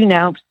 which you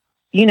know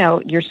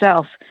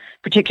yourself,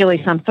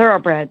 particularly some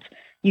thoroughbreds,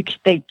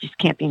 they just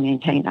can't be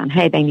maintained on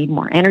hay. They need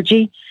more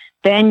energy.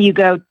 Then you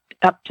go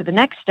up to the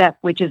next step,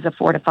 which is a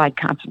fortified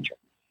concentrate.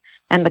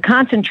 And the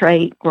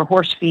concentrate or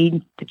horse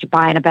feed that you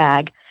buy in a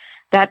bag,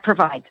 that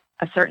provides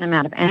a certain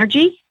amount of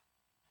energy,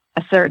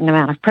 a certain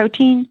amount of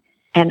protein,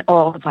 and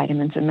all the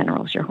vitamins and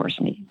minerals your horse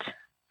needs.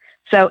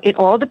 So it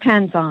all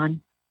depends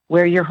on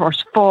where your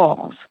horse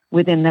falls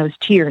within those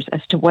tiers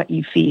as to what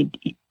you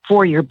feed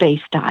for your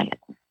base diet.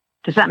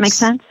 Does that make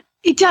sense?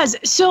 It does.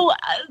 So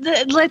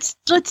let's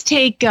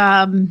take,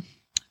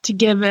 to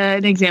give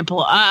an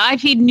example, I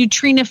feed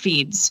Nutrina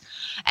feeds,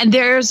 and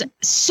there's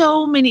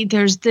so many.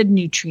 There's the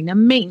Nutrina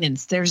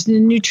maintenance. There's the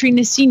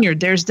Nutrina senior.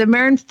 There's the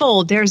Marin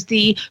Full. There's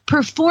the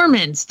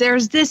performance.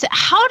 There's this.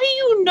 How do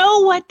you know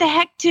what the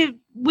heck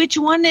which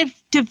one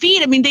to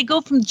feed? I mean, they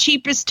go from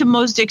cheapest to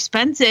most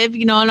expensive,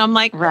 and I'm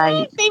like,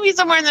 right, maybe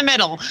somewhere in the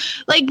middle.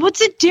 Like, what's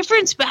the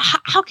difference? But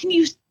how can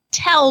you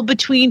tell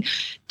between,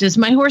 does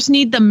my horse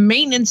need the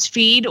maintenance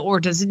feed or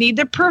does it need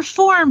the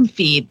perform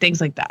feed,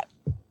 things like that?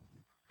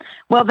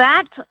 Well,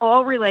 that's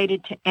all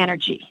related to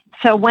energy.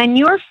 So when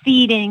you're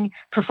feeding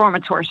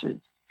performance horses,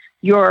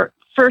 your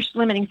first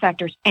limiting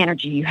factor is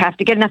energy. You have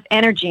to get enough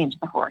energy into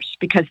the horse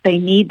because they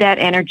need that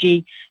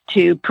energy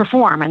to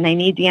perform, and they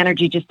need the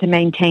energy just to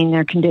maintain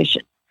their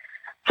condition.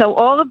 So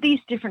all of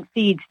these different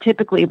feeds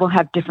typically will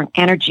have different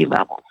energy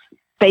levels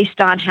based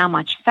on how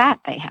much fat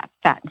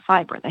and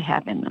fiber they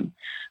have in them.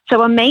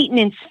 So a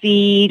maintenance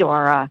feed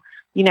or a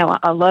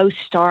low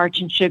starch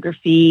and sugar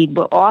feed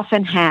will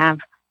often have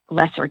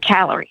lesser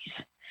calories.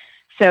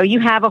 So you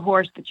have a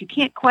horse that you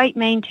can't quite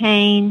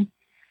maintain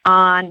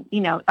on,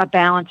 a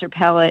balancer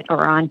pellet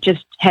or on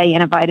just hay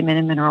and a vitamin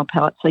and mineral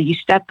pellet. So you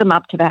step them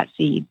up to that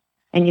feed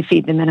and you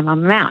feed the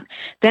minimum amount.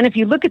 Then if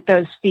you look at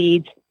those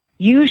feeds,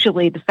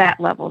 usually the fat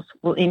levels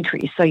will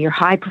increase. So your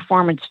high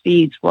performance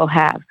feeds will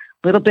have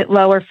a little bit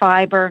lower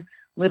fiber,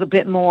 a little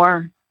bit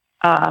more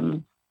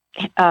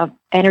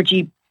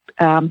energy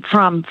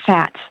from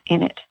fats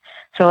in it.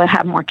 So it'll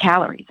have more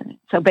calories in it.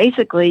 So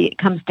basically it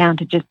comes down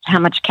to just how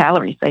much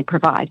calories they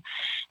provide.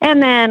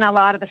 And then a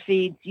lot of the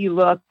feeds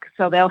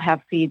so they'll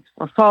have feeds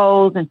for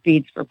foals and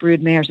feeds for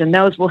broodmares, and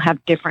those will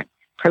have different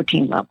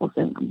protein levels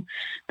in them.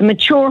 The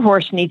mature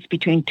horse needs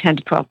between 10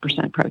 to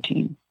 12%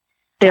 protein.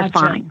 They're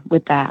fine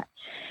with that.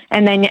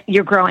 And then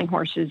your growing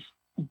horses,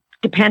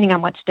 depending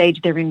on what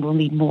stage they're in, will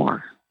need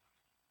more.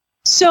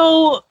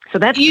 So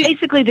that's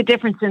basically the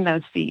difference in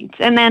those feeds.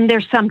 And then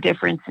there's some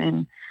difference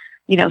in,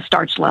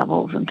 starch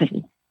levels and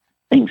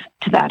things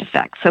to that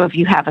effect. So if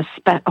you have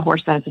a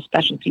horse that has a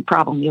specialty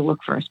problem, you'll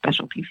look for a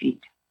specialty feed.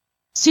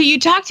 So you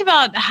talked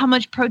about how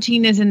much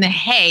protein is in the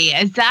hay.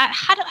 Is that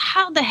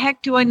how the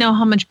heck do I know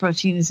how much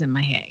protein is in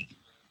my hay?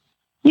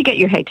 You get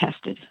your hay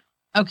tested.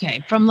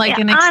 Okay, from like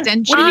an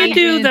extension. What do you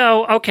do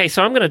though? Okay,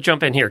 so I'm going to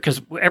jump in here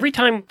because every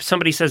time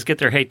somebody says get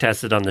their hay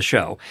tested on the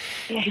show,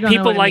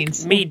 people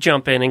like me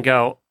jump in and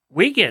go,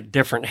 we get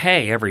different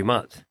hay every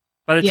month.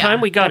 By the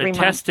time we got it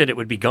tested, it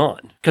would be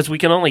gone because we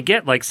can only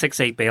get like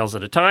 6-8 bales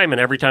at a time,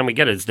 and every time we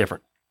get it, it's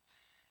different.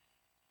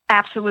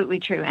 Absolutely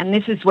true, and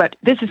this is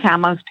how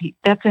most people.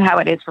 That's how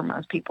it is for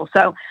most people.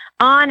 So,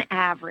 on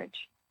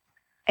average,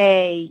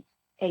 a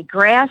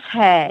grass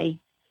hay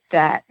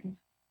that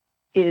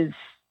is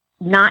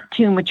not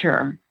too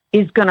mature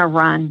is going to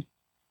run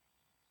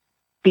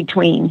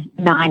between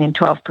 9 and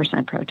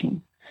 12%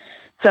 protein.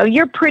 So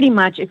you're pretty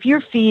much, if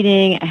you're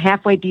feeding a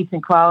halfway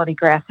decent quality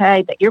grass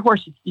hay that your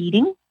horse is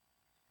eating,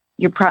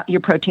 your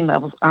protein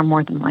levels are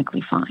more than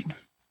likely fine.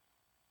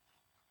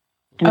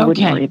 And I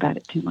wouldn't worry about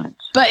it too much.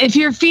 But if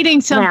you're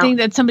feeding something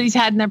that somebody's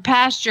had in their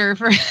pasture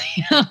for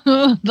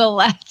the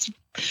last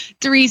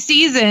 3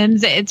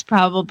 seasons, it's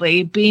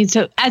probably being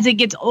so. As it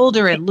gets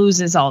older, it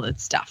loses all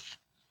its stuff.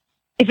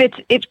 As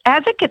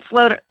it gets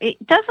lower,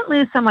 it doesn't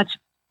lose so much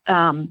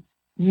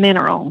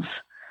minerals,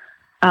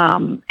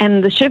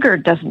 and the sugar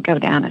doesn't go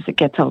down as it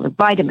gets older.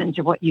 Vitamins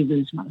are what you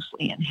lose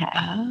mostly in hay.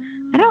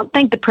 I don't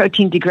think the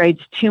protein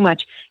degrades too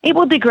much. It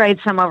will degrade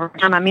some over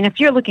time. I mean, if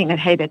you're looking at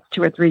hay that's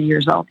 2 or 3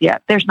 years old,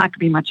 there's not going to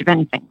be much of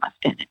anything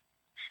left in it.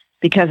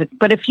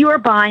 But if you are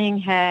buying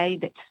hay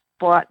that's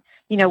bought,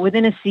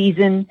 within a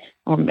season,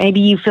 or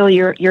maybe you fill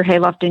your hay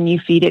loft and you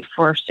feed it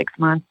for 6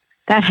 months,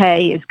 that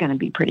hay is going to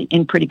be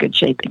in pretty good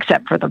shape,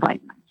 except for the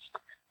vitamins.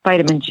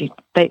 Vitamin G,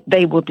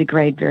 they will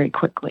degrade very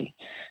quickly.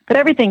 But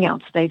everything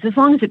else stays, as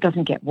long as it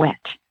doesn't get wet.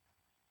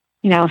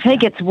 If hay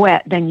gets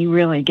wet, then you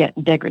really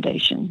get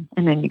degradation,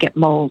 and then you get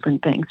mold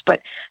and things.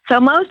 But so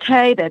most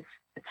hay that's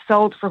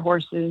sold for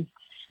horses,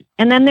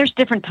 and then there's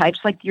different types,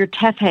 like your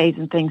Tef hays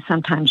and things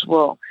sometimes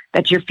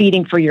that you're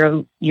feeding for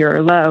your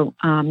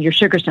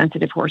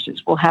sugar-sensitive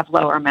horses will have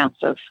lower amounts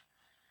of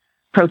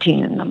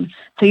protein in them.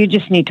 So you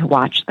just need to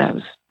watch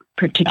those,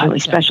 particularly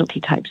specialty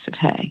types of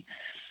hay.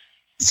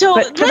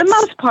 But for the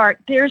most part,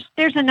 there's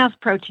enough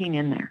protein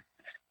in there.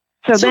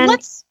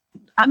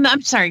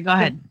 I'm sorry. Go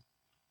ahead.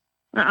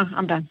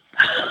 I'm done.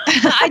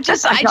 I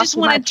just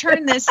want to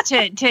turn this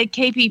to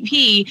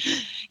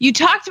KPP. You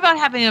talked about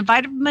having a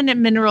vitamin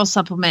and mineral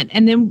supplement,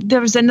 and then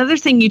there was another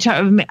thing you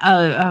talked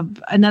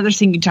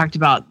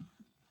about.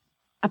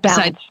 A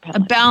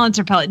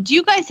balancer pellet. Do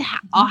you guys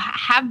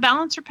have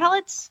balancer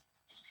pellets?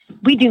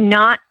 We do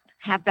not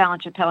have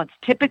balancer pellets.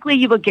 Typically,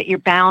 you will get your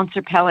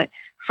balancer pellet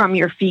from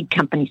your feed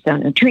company. So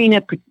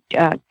Nutrina,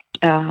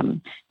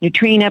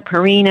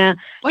 Purina,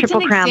 What's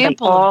Triple Crown, they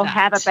all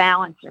have a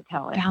balancer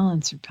pellet.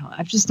 Balancer pellet.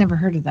 I've just never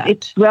heard of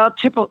that.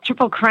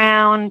 Triple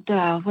Crown,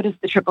 what is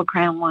the Triple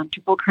Crown one?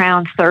 Triple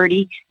Crown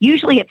 30.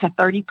 Usually it's a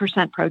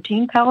 30%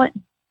 protein pellet.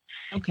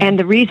 Okay. And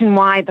the reason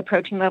why the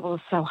protein level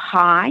is so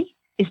high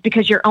is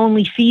because you're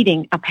only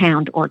feeding a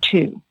pound or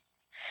 2.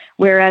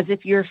 Whereas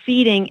if you're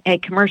feeding a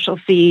commercial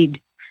feed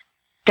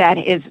that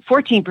is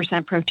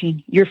 14%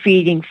 protein, you're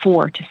feeding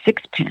 4 to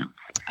 6 pounds.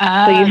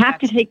 So you have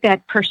to take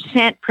that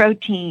percent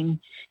protein,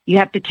 you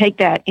have to take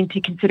that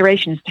into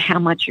consideration as to how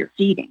much you're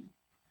feeding.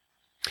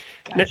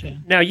 Gotcha.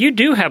 Now, you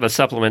do have a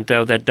supplement,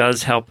 though, that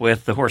does help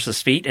with the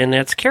horse's feet, and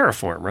that's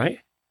Cariform, right?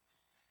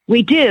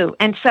 We do.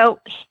 And so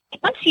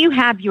once you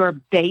have your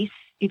base,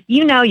 if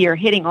you know you're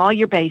hitting all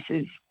your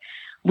bases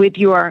with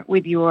your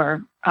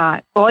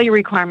all your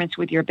requirements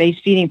with your base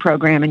feeding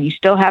program, and you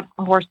still have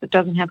a horse that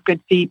doesn't have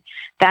good feet,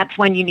 that's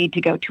when you need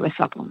to go to a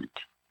supplement.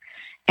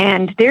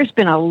 And there's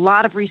been a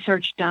lot of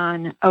research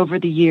done over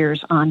the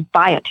years on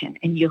biotin,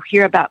 and you'll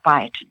hear about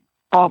biotin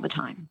all the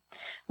time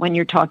when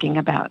you're talking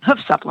about hoof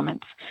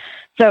supplements.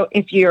 So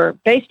if your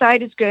base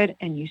diet is good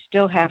and you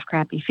still have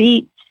crappy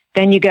feet,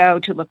 then you go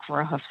to look for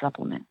a hoof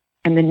supplement.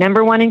 And the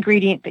number one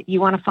ingredient that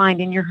you want to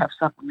find in your hoof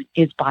supplement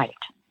is biotin.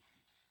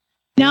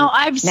 Now,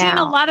 I've seen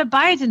a lot of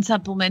biotin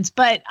supplements,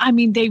 but I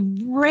mean, they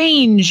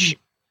range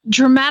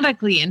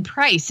dramatically in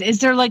price. Is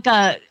there like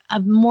a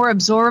more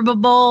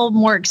absorbable,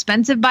 more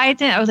expensive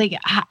biotin?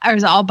 Or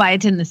is all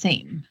biotin the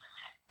same?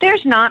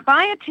 There's not.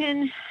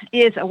 Biotin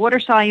is a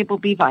water-soluble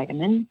B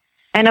vitamin.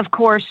 And of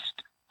course,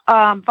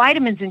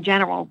 vitamins in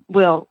general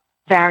will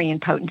vary in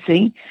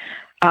potency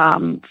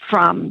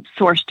from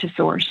source to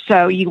source.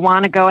 So you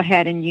want to go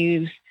ahead and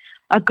use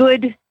a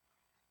good,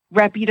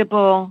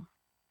 reputable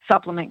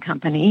supplement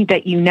company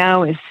that you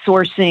know is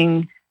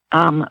sourcing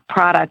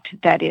product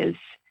that is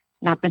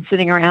not been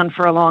sitting around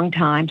for a long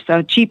time.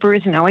 So cheaper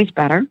isn't always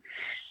better.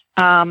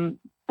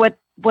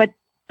 What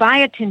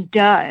biotin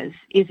does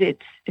is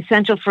it's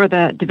essential for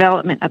the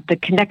development of the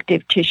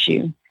connective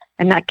tissue.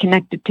 And that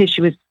connective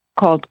tissue is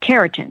called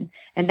keratin.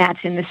 And that's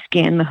in the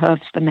skin, the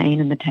hoofs, the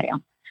mane, and the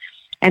tail.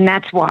 And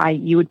that's why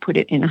you would put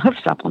it in a hoof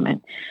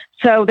supplement.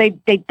 So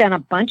they've done a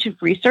bunch of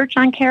research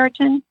on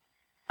keratin.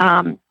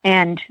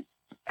 And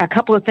a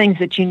couple of things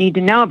that you need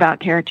to know about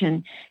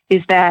keratin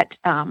is that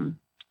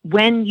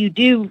when you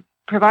do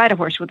provide a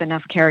horse with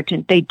enough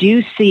keratin, they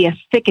do see a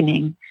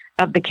thickening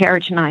of the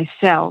keratinized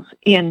cells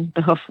in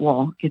the hoof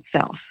wall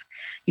itself.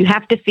 You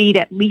have to feed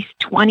at least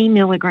 20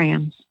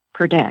 milligrams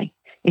per day.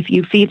 If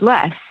you feed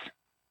less,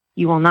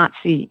 you will not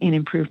see an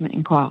improvement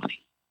in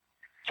quality.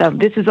 So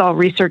this is all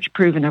research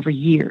proven over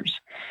years.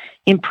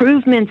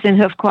 Improvements in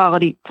hoof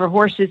quality for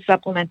horses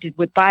supplemented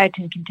with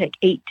biotin can take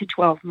 8 to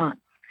 12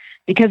 months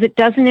because it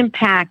doesn't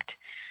impact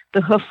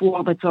the hoof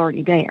wall that's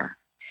already there.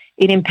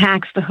 It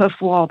impacts the hoof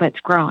wall that's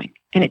growing,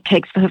 and it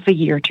takes the hoof a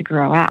year to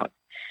grow out.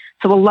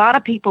 So a lot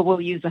of people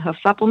will use a hoof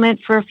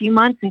supplement for a few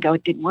months and go,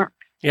 it didn't work.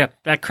 Yeah,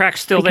 that crack's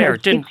still there.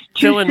 It didn't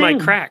fill in my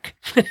crack.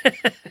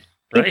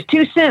 Right? It's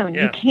too soon.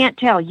 Yeah. You can't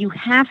tell. You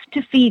have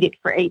to feed it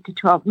for 8 to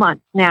 12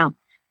 months. Now,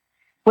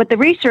 what the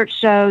research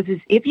shows is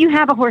if you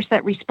have a horse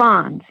that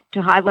responds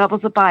to high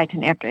levels of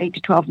biotin after 8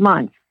 to 12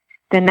 months,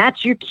 then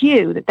that's your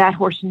cue that that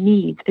horse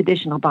needs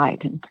additional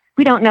biotin.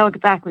 We don't know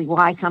exactly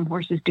why some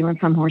horses do and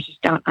some horses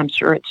don't. I'm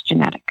sure it's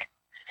genetic.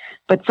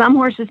 But some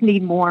horses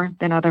need more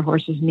than other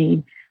horses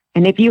need.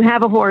 And if you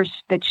have a horse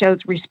that shows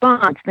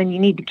response, then you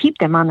need to keep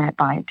them on that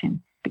biotin.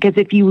 Because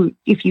if you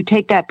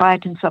take that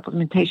biotin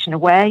supplementation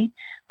away,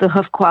 the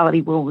hoof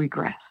quality will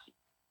regress.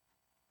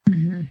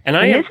 Mm-hmm.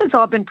 And this has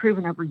all been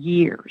proven over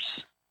years.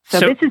 So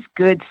this is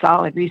good,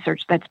 solid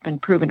research that's been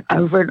proven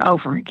over and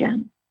over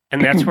again.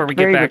 And that's where we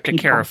get back to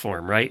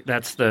Cariform, right?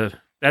 That's the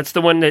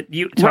one that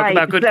you talk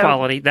about good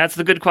quality. That's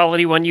the good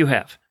quality one you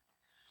have.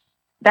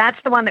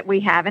 That's the one that we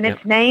have, and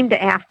it's named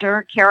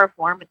after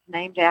Cariform. It's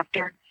named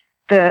after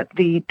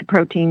the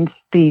proteins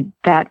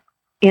that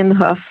in the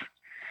hoof,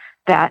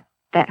 that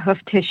hoof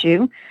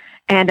tissue,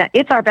 and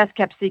it's our best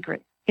kept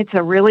secret. It's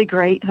a really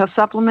great hoof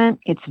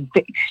supplement. It's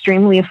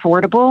extremely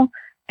affordable,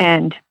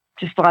 and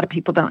just a lot of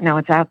people don't know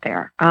it's out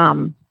there.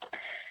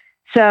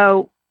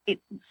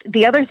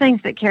 The other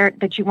things that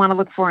you want to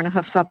look for in a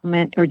hoof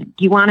supplement, or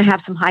you want to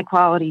have some high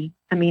quality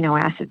amino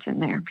acids in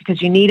there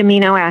because you need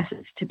amino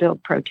acids to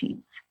build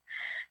proteins,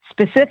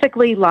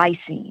 specifically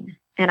lysine.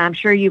 And I'm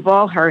sure you've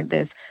all heard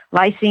this.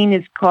 Lysine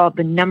is called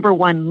the number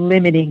one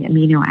limiting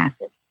amino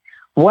acid.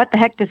 What the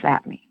heck does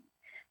that mean?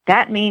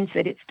 That means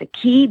that it's the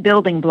key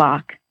building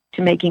block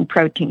to making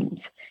proteins.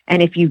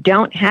 And if you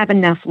don't have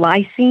enough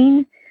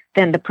lysine,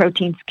 then the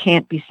proteins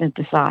can't be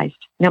synthesized,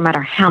 no matter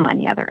how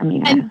many other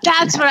amino acids. And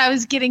that's what I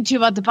was getting to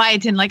about the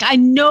biotin. Like, I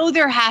know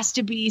there has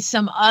to be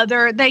some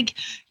other, like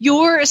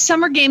your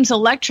Summer Games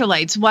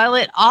electrolytes, while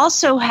it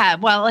has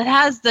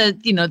the,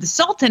 the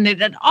salt in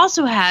it, it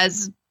also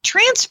has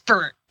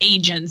transfer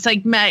agents.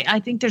 Like, I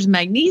think there's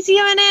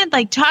magnesium in it.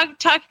 Like,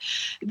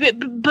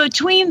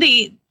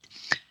 between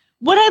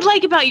what I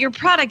like about your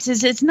products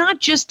is it's not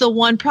just the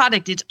one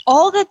product. It's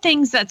all the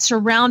things that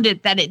surround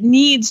it that it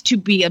needs to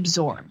be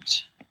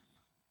absorbed.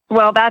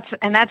 Well,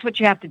 that's what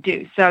you have to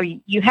do. So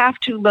you have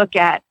to look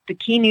at the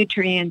key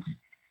nutrients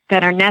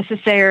that are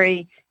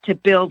necessary to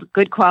build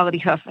good quality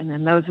hoof, and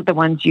then those are the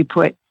ones you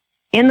put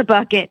in the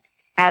bucket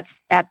at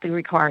the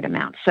required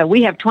amount. So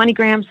we have 20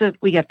 milligrams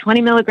of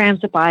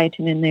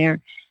biotin in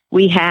there.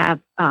 We have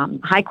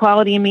high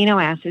quality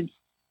amino acids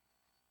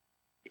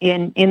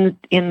in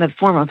the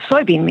form of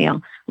soybean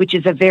meal, which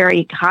is a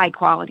very high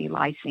quality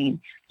lysine.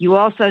 You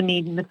also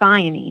need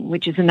methionine,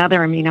 which is another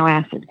amino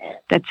acid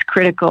that's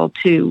critical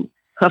to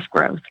hoof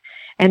growth.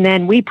 And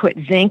then we put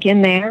zinc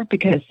in there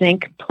because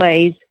zinc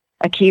plays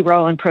a key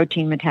role in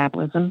protein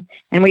metabolism.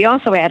 And we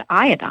also add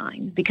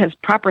iodine because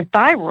proper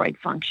thyroid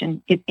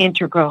function is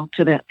integral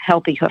to the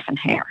healthy hoof and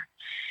hair.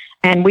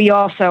 And we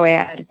also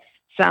add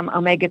some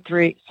omega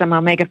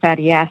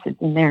fatty acids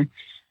in there.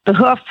 The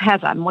hoof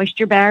has a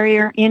moisture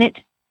barrier in it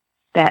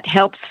that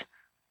helps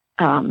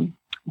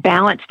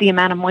balance the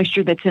amount of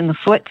moisture that's in the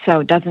foot so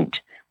it doesn't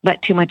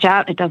let too much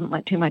out, it doesn't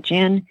let too much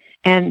in.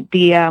 And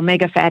the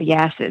omega fatty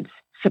acids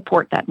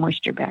support that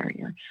moisture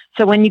barrier.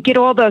 So when you get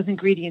all those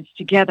ingredients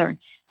together,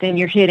 then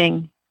you're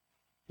going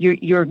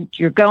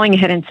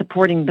ahead and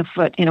supporting the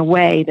foot in a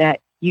way that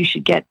you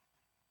should get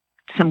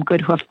some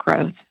good hoof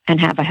growth and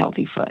have a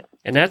healthy foot.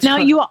 And that's now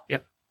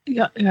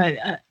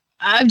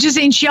I'm just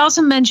saying, she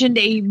also mentioned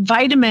a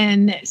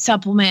vitamin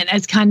supplement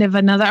as kind of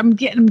another. I'm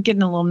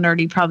getting a little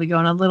nerdy, probably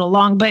going a little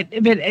long, but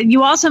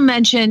you also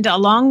mentioned,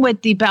 along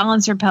with the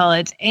balancer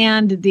pellets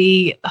and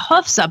the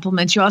hoof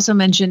supplements, you also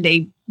mentioned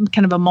a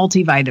kind of a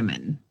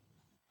multivitamin.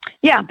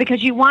 Yeah,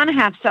 because you want to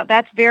have, so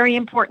that's very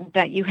important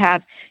that you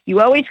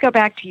always go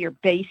back to your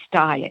base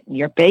diet. And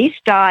your base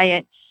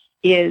diet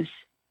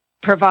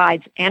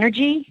provides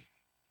energy,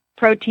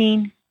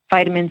 protein,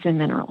 vitamins, and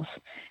minerals.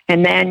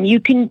 And then you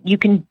can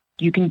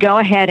go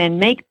ahead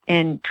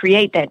and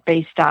create that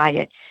base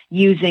diet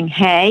using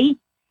hay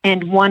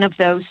and one of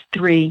those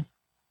 3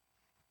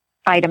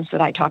 items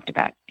that I talked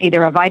about,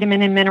 either a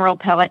vitamin and mineral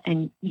pellet,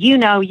 and you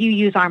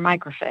use our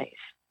microphase.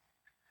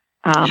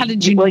 How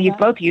did you? Well, you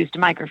both used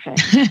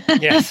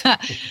microphase. Yes.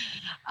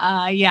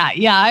 I'm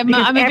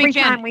a big every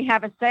fan. time we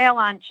have a sale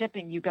on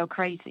shipping, you go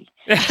crazy.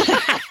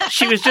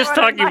 She was just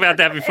talking about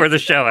that before the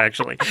show,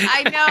 actually.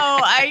 I know.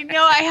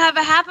 I have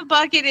a half a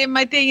bucket in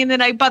my thing, and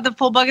then I bought the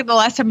full bucket the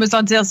last time it was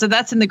on sale, so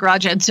that's in the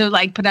garage. And so,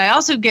 but I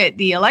also get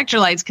the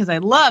electrolytes because I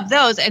love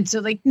those. And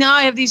so, now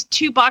I have these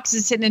 2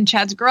 boxes sitting in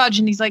Chad's garage,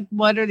 and he's like,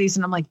 "What are these?"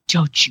 And I'm like,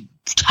 "Don't you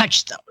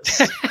touch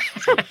those.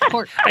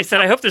 I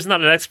said, I hope there's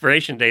not an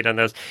expiration date on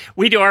those.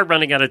 We are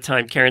running out of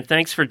time, Karen.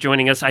 Thanks for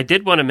joining us. I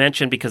did want to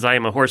mention, because I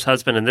am a horse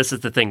husband, and this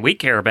is the thing we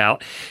care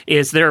about,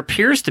 is there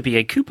appears to be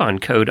a coupon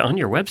code on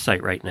your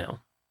website right now.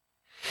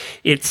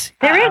 There is.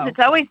 It's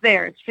always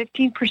there. It's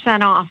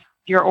 15% off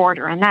your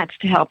order, and that's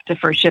to help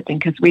defer shipping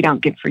because we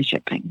don't give free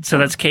shipping. So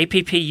that's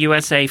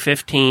KPPUSA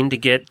 15 to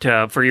get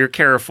for your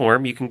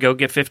Caraform. You can go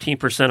get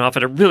 15% off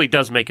it. It really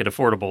does make it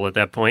affordable at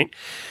that point.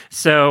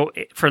 So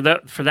for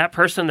that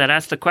person that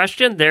asked the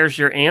question, there's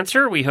your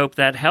answer. We hope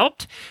that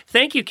helped.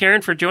 Thank you,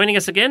 Karen, for joining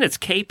us again. It's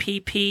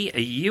kppusa.com.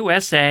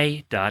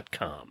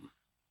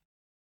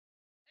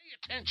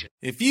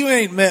 If you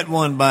ain't met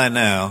one by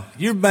now,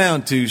 you're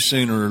bound to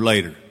sooner or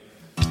later.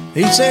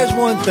 He says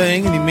one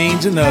thing and he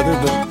means another,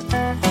 but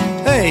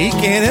hey, he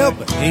can't help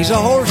it. He's a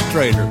horse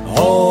trader.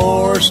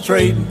 Horse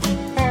trading.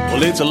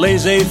 Well, it's a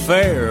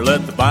laissez-faire.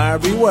 Let the buyer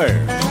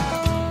beware.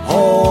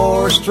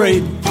 Horse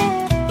trading.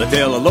 They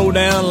tell a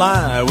low-down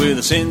lie with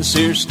a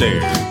sincere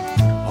stare.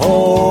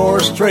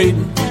 Horse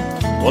trading.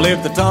 Well,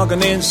 if they're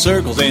talking in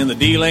circles and the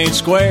deal ain't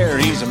square,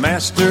 he's a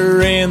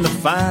master in the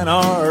fine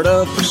art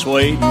of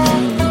persuading.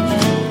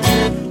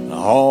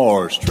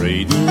 Horse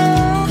trading.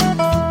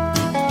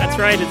 That's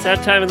right. It's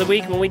that time of the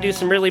week when we do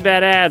some really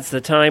bad ads. The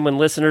time when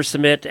listeners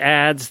submit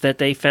ads that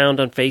they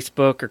found on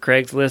Facebook or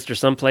Craigslist or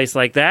someplace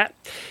like that.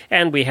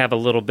 And we have a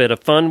little bit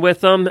of fun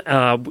with them.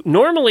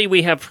 Normally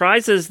we have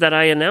prizes that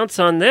I announce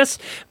on this,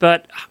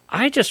 but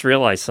I just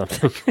realized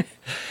something.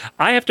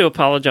 I have to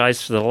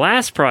apologize for the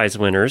last prize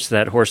winners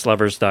that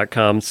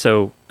horselovers.com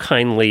so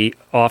kindly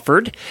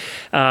offered.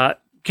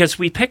 Because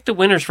we picked the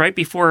winners right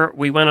before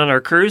we went on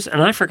our cruise,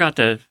 and I forgot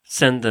to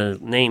send the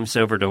names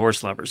over to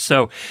Horse Lovers.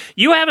 So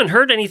you haven't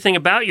heard anything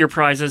about your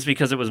prizes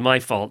because it was my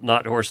fault,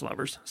 not Horse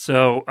Lovers.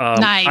 So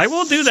nice. I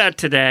will do that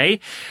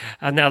today,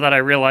 now that I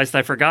realized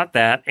I forgot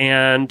that.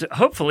 And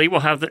hopefully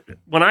we'll have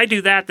when I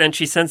do that, then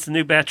she sends the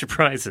new batch of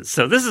prizes.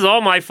 So this is all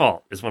my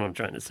fault, is what I'm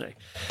trying to say.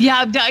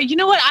 Yeah, you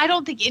know what? I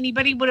don't think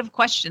anybody would have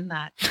questioned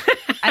that.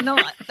 I know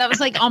that was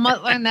like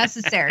almost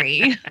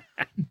unnecessary.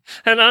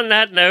 And on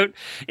that note,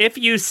 if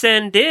you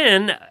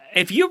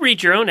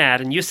read your own ad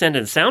and you send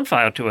in a sound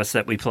file to us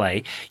that we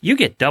play, you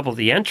get double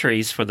the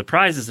entries for the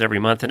prizes every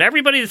month. And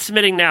everybody that's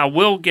submitting now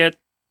will get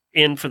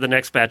in for the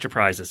next batch of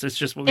prizes. It's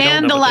just, we don't know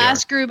and the what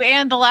last group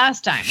and the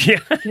last time. Yeah.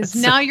 Because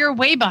now you're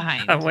way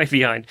behind. I'm way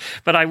behind.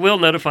 But I will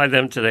notify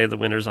them today, the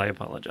winners. I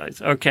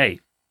apologize. Okay.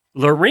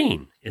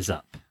 Lorene is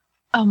up.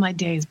 Oh, my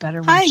day is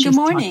better. Hi, good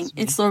morning.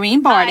 It's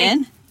Lorene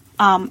Barden.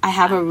 I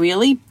have a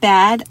really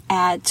bad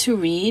ad to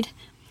read.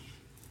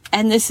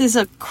 And this is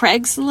a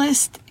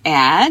Craigslist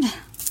ad.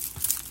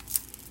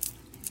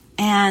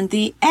 And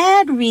the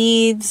ad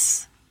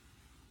reads,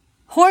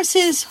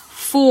 horses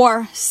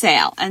for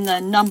sale, and the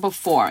number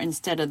 4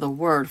 instead of the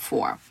word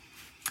for.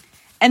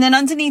 And then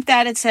underneath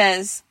that it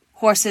says,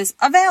 horses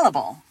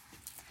available.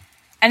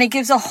 And it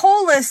gives a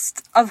whole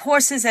list of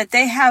horses that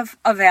they have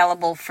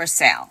available for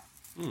sale.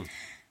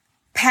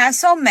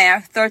 Paso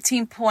Mare,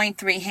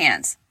 13.3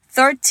 hands.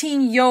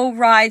 13 yo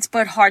rides,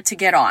 but hard to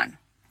get on.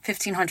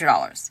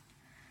 $1,500.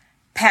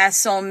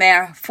 Paso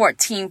Mare,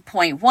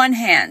 14.1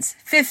 hands.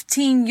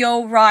 15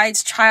 yo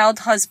rides, child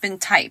husband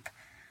type.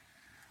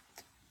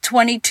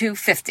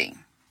 $2,250.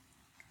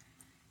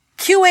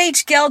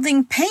 QH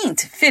Gelding Paint,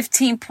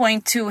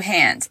 15.2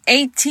 hands.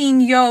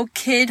 18 yo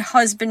kid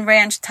husband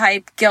ranch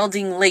type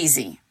gelding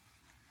lazy.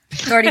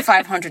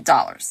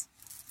 $3,500.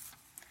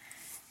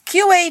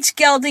 QH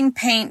Gelding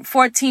Paint,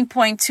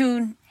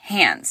 14.2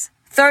 hands.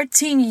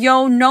 13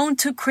 yo known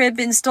to crib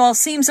install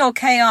seems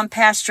okay on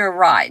pasture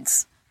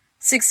rides.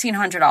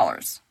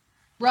 $1,600.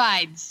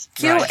 Rides.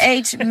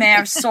 QH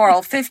Mare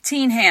Sorrel,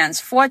 15 hands.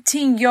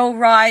 14 yo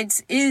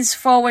rides is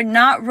forward,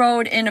 not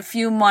rode in a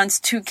few months,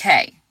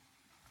 $2,000.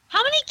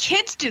 How many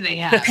kids do they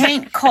have?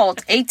 Paint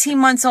Colt, 18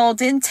 months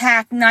old,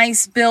 intact,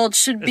 nice build,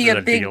 should be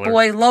a big dealer?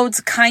 boy, loads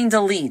kinda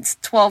leads,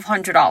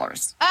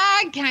 $1,200.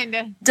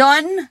 Kinda.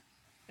 Done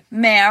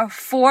Mare,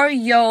 4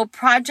 yo,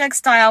 project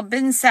style,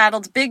 been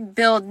saddled, big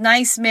build,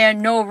 nice mare,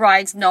 no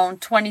rides known,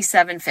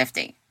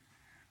 $2,750.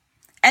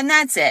 And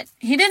that's it.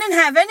 He didn't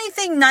have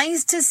anything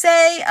nice to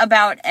say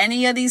about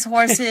any of these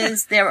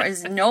horses. There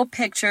is no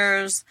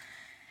pictures.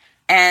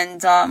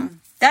 And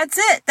that's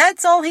it.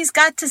 That's all he's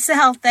got to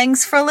sell.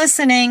 Thanks for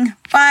listening.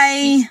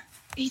 Bye.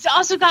 He's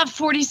also got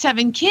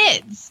 47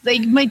 kids.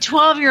 Like my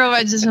 12-year-old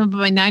rides this one, but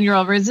my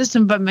 9-year-old rides this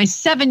one, but my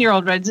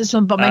 7-year-old rides this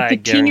one, but my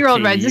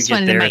 15-year-old rides this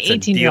one, and my 18-year-old.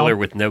 It's a dealer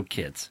with no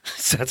kids.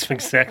 So that's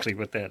exactly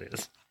what that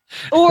is.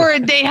 Or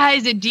they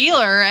has a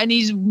dealer and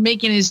he's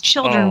making his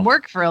children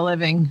work for a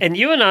living. And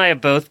you and I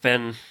have both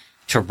been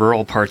to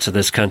rural parts of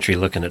this country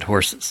looking at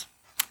horses.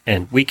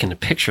 And we can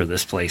picture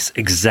this place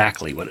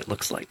exactly what it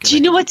looks like. Do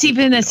you know what's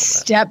even a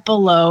step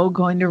below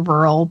going to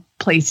rural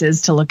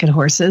places to look at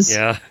horses?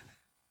 Yeah.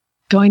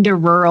 Going to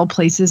rural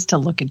places to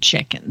look at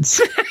chickens.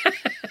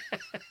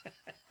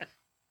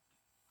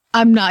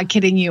 I'm not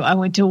kidding you. I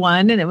went to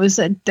one and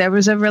there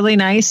was a really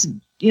nice,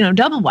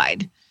 double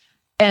wide.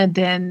 And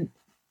then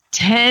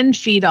 10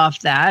 feet off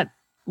that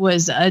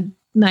was a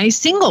nice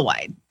single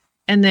wide.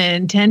 And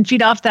then 10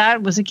 feet off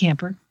that was a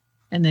camper.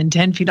 And then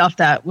 10 feet off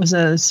that was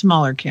a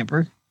smaller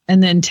camper.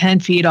 And then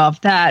 10 feet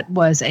off that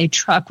was a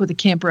truck with a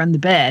camper on the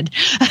bed.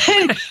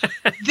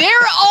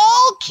 They're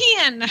all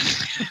kin.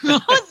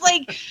 I was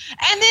like,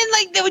 and then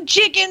like the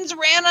chickens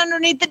ran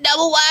underneath the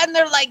double wide and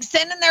they're like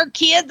sending their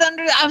kids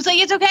under. I was like,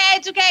 it's okay.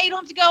 You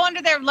don't have to go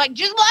under there. Like,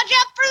 just watch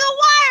out for the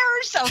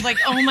wires. I was like,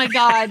 oh my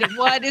God,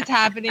 what is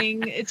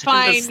happening? It's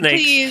fine.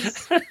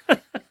 Please.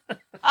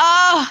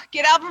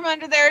 Get out from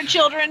under there,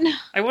 children.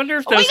 I wonder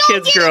if those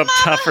kids grow up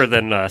tougher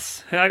than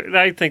us.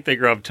 I think they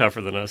grow up tougher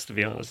than us, to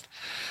be honest.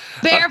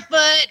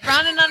 Barefoot,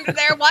 running under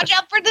there. Watch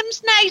out for them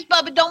snakes,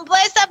 Bubba. Don't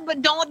bless up,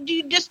 but don't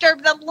you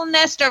disturb that little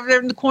nest over there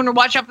in the corner.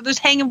 Watch out for those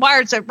hanging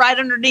wires that right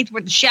underneath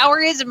where the shower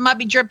is. It might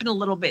be dripping a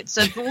little bit,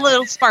 so it's a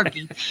little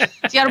sparky. So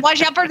you got to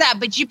watch out for that.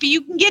 But if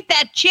you can get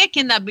that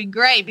chicken, that'd be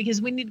great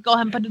because we need to go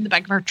ahead and put it in the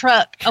back of our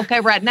truck.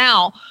 Okay, right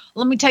now,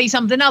 let me tell you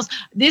something else.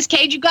 This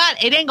cage you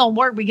got, it ain't going to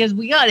work because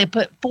we got to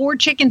put 4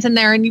 chickens in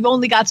there and you've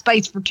only got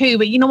space for 2.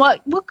 But you know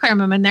what? We'll cram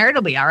them in there.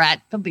 It'll be all right.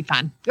 It'll be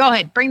fine. Go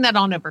ahead. Bring that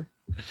on over.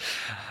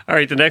 All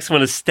right, the next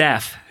one is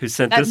Steph, who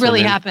sent this one. That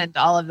really happened,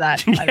 all of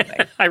that, by the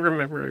way. I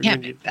remember.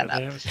 Can't make that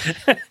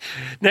up.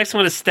 Next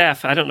one is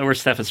Steph. I don't know where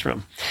Steph is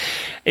from.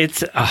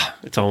 It's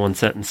all one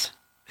sentence.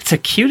 It's a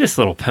cutest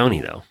little pony,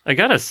 though. I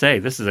got to say,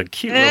 this is a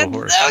cute little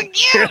horse. So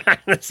cute.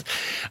 This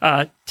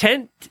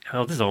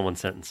is all one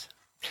sentence.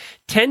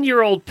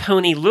 10-year-old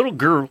pony little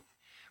girl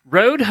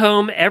rode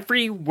home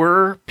every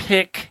whir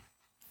pick,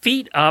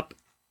 feet up,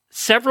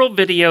 several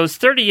videos,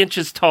 30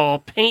 inches tall,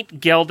 paint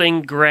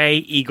gelding, gray,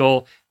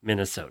 eagle,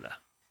 Minnesota.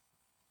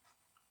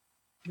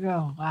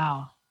 Oh,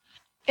 wow.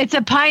 It's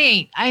a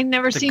pie. I've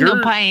never seen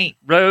no pie.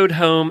 Rode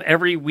home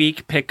every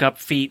week, pick up,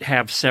 feet,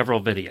 have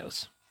several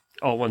videos.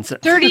 All one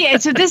sentence.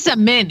 38. So this is a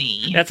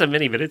mini. That's a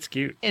mini, but it's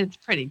cute. It's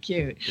pretty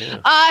cute.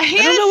 Yeah. I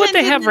don't know what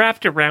they have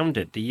wrapped around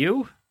it. Do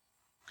you?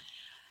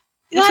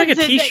 It's like a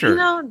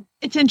T-shirt.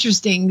 It's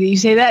interesting that you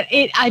say that.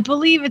 I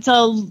believe it's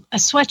a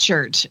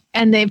sweatshirt,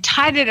 and they've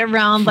tied it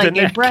around like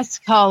a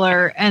breast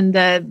collar and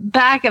the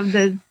back of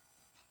the.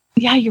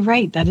 Yeah, you're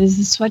right. That is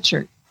a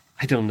sweatshirt.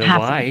 I don't know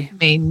why.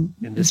 In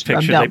this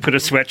picture, they put a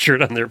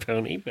sweatshirt on their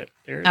pony, but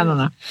there I don't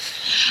know.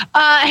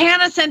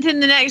 Hannah sent in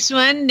the next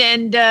one,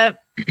 and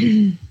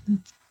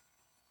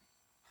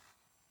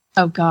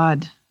oh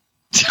God.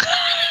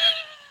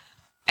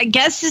 I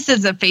guess this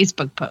is a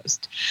Facebook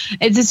post.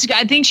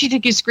 I think she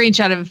took a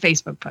screenshot of a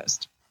Facebook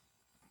post.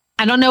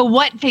 I don't know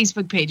what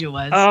Facebook page it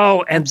was.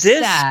 Oh, and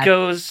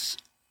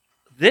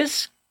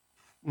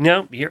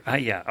No, you're.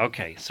 Yeah.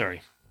 Okay.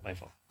 Sorry, my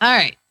fault. All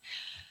right.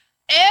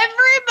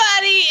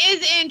 Everybody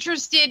is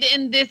interested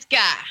in this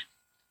guy.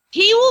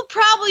 He will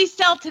probably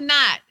sell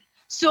tonight.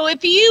 So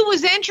if you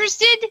was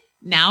interested,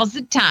 now's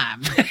the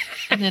time.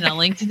 And then a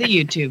link to the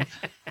YouTube.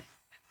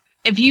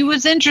 If you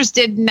was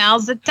interested,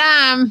 now's the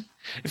time.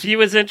 If you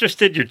was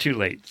interested, you're too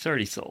late. It's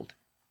already sold.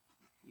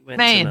 You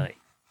went tonight.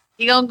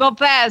 He gonna go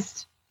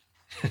fast.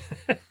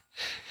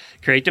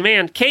 Great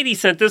demand. Katie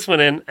sent this one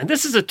in, and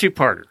this is a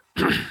 2-parter.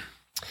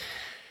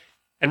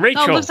 And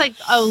Rachel. Oh, it looks like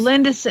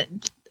Linda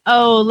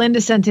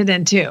sent it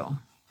in too.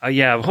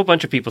 Yeah, a whole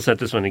bunch of people sent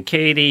this one in.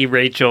 Katie,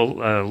 Rachel,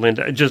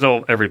 Linda,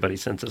 everybody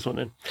sent this one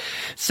in.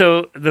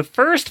 So the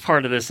first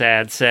part of this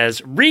ad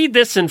says, "Read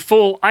this in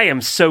full. I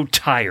am so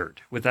tired,"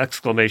 with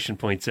exclamation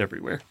points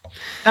everywhere.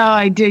 Oh,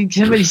 I did.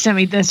 Somebody sent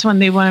me this one.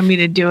 They wanted me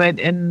to do it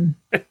in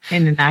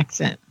an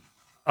accent.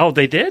 Oh,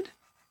 they did?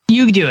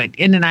 You do it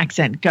in an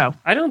accent. Go.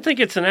 I don't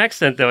think it's an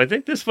accent, though. I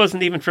think this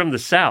wasn't even from the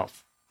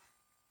South.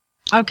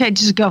 Okay,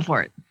 just go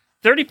for it.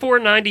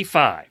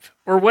 $34.95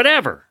 or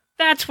whatever.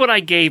 That's what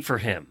I gave for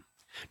him.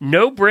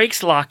 No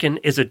brakes locking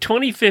is a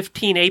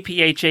 2015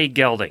 APHA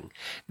gelding.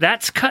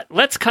 Let's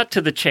cut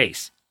to the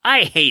chase.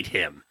 I hate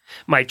him.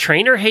 My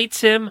trainer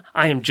hates him.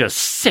 I am just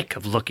sick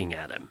of looking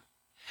at him.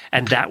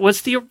 And that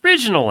was the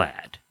original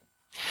ad.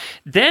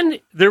 Then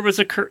there was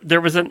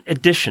an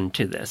addition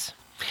to this.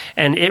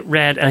 And it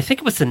read, and I think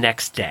it was the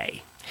next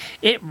day.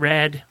 It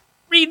read,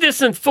 "Read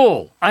this in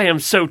full. I am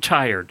so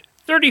tired.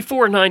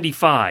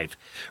 $34.95.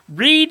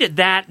 Read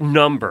that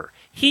number.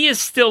 He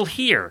is still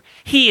here.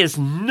 He is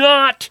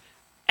not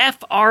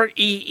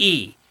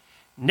FREE.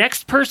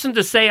 Next person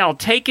to say I'll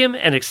take him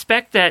and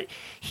expect that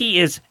he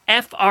is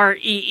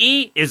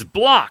FREE is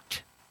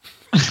blocked."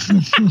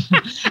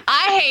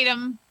 I hate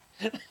him,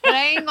 but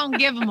I ain't going to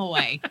give him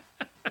away.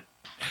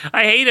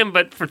 I hate him,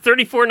 but for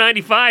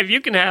 $34.95,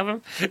 you can have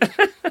him.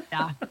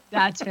 Yeah,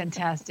 that's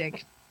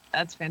fantastic.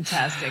 That's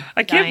fantastic.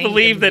 I can't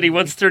believe that he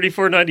wants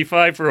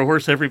 $34.95 for a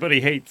horse everybody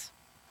hates.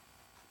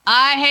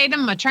 I hate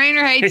him. My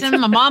trainer hates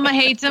him. My mama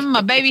hates him.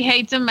 My baby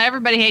hates him.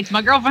 Everybody hates him.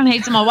 My girlfriend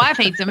hates him. My wife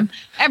hates him.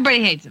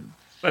 Everybody hates him.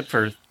 But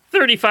for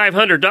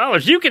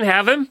 $3,500, you can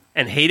have him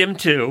and hate him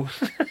too.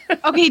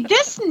 Okay,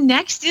 this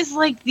next is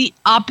like the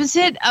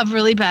opposite of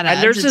really bad ads.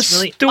 And there's it's a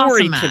really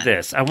story awesome to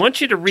this. I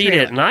want you to read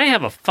it, and I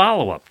have a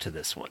follow-up to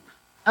this one.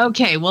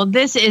 Okay, well,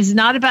 this is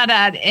not a bad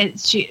ad.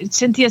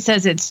 Cynthia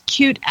says it's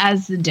cute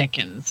as the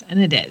Dickens,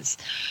 and it is.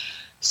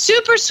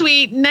 Super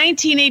sweet,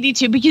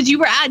 1982. Because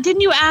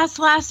didn't you ask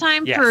last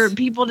time for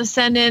people to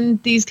send in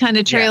these kind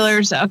of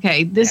trailers? Yes.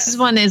 Okay, this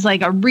one is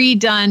like a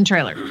redone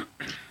trailer.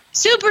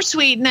 Super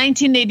sweet,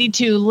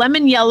 1982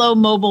 lemon yellow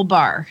mobile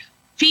bar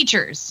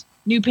features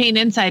new paint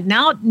inside and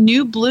out,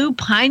 new blue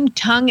pine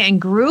tongue and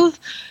groove,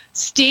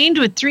 stained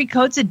with 3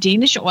 coats of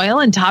Danish oil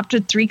and topped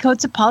with 3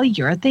 coats of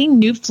polyurethane,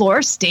 new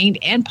floor stained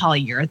and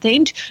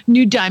polyurethane,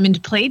 new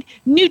diamond plate,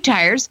 new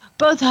tires,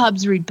 both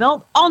hubs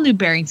rebuilt, all new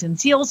bearings and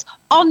seals,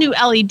 all new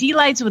LED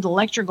lights with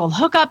electrical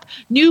hookup,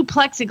 new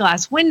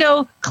plexiglass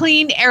window,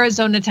 clean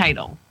Arizona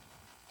title.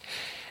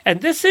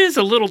 And this is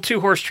a little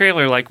 2-horse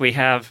trailer like we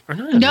have. Or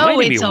not, no,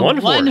 it's a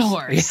one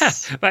horse.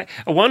 Yeah, but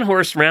a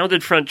 1-horse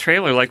rounded front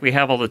trailer like we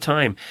have all the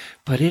time.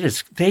 But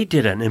they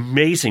did an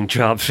amazing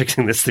job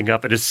fixing this thing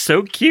up. It is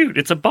so cute.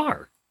 It's a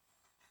bar.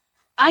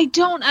 I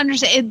don't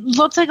understand. It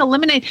looks like a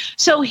lemonade.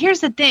 So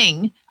here's the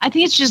thing. I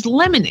think it's just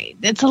lemonade.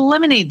 It's a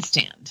lemonade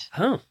stand.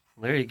 Oh,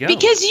 there you go.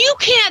 Because you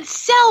can't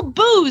sell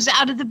booze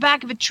out of the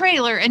back of a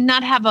trailer and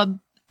not have a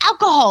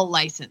alcohol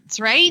license,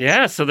 right?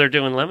 Yeah, so they're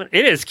doing lemon.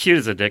 It is cute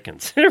as a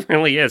Dickens. It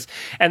really is.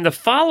 And the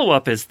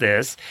follow-up is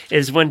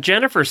when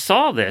Jennifer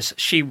saw this,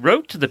 she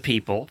wrote to the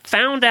people,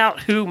 found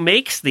out who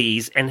makes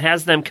these, and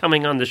has them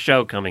coming on the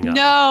show coming up.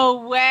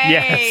 No way.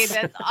 Yes.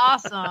 That's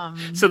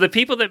awesome. So the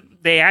people that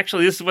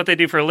this is what they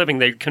do for a living.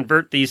 They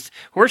convert these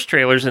horse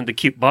trailers into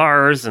cute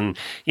bars and,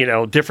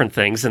 different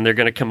things, and they're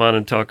going to come on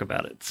and talk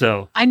about it.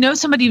 So I know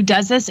somebody who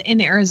does this in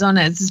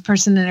Arizona. Is this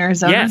person in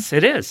Arizona? Yes,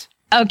 it is.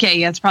 Okay,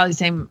 yeah, it's probably the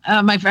same.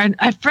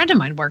 A friend of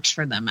mine works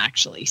for them,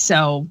 actually.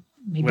 So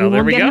maybe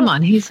we'll get him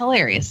on. He's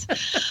hilarious.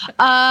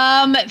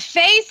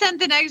 Faye sent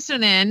the next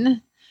one in.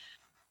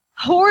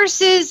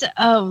 Horses,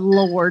 oh,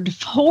 Lord.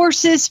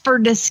 Horses for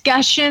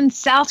discussion,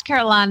 South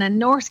Carolina,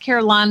 North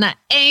Carolina,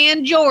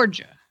 and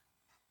Georgia.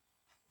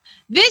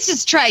 This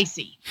is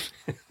Tracy.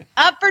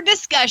 Up for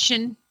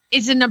discussion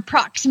is an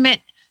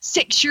approximate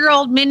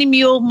 6-year-old mini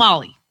mule,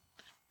 Molly.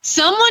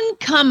 Someone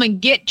come and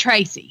get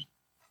Tracy.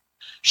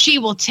 She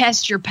will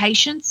test your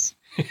patience.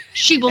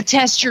 She will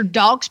test your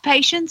dog's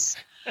patience.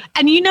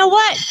 And you know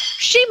what?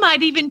 She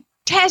might even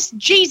test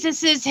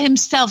Jesus's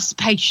himself's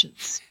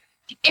patience.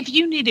 If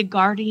you need a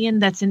guardian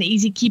that's an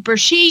easy keeper,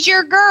 she's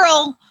your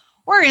girl.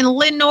 We're in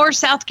Lenore,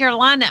 North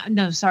Carolina,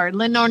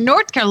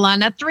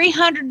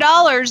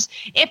 $300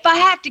 if I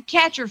have to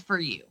catch her for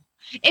you.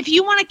 If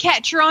you want to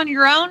catch her on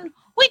your own,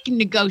 we can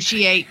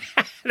negotiate.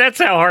 That's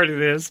how hard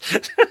it is.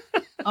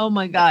 Oh,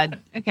 my God.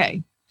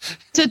 Okay.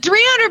 So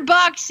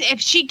 $300 if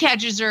she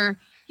catches her.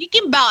 You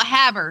can about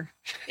have her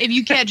if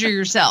you catch her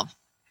yourself.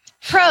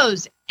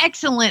 Pros,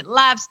 excellent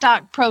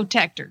livestock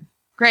protector.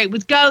 Great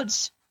with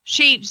goats,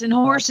 sheep, and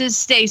horses.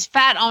 Stays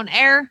fat on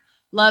air.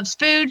 Loves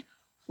food.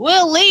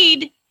 Will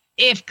lead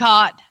if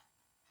caught.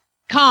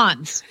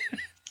 Cons,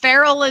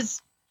 feral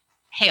as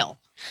hell.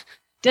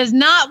 Does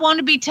not want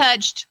to be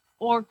touched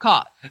or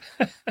caught.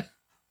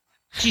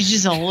 She's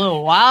just a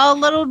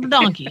wild little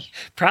donkey.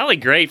 Probably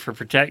great for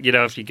protect.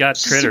 If you got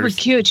She's critters.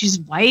 Super cute. She's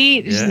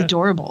white. She's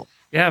adorable.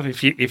 Yeah,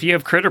 if you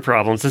have critter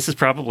problems, this is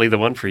probably the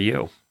one for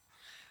you.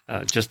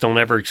 Just don't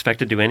ever expect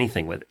to do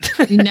anything with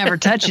it. You never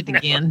touch it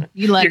again.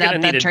 You let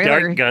out that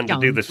trailer. You're going to need a dart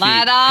gun to do the feet.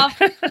 Light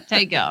off.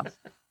 Take off.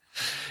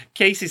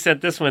 Casey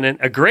sent this one in.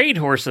 A grade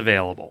horse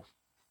available.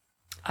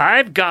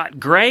 I've got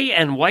gray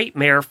and white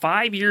mare,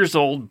 5 years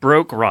old,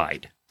 broke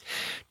ride.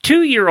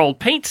 2-year-old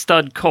paint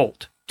stud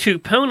colt. 2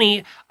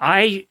 pony,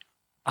 I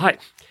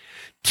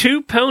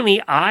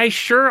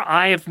sure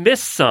I have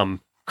missed some.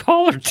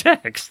 Call or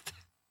text.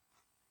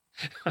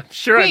 I'm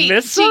sure I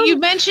missed some. You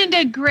mentioned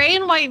a gray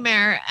and white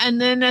mare, and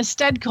then a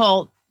stud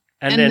colt,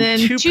 and then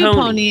 2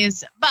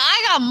 ponies. But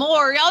I got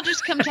more. Y'all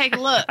just come take a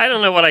look. I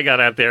don't know what I got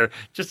out there.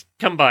 Just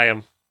come buy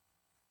them.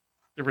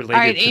 They're related.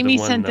 All right, to Amy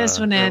the one, sent this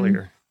one in.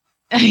 Earlier.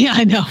 Yeah,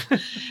 I know.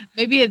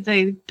 Maybe it's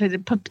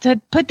put that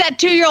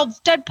 2-year-old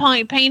stud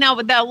pony paint out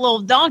with that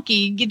little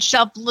donkey. Get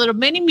yourself a little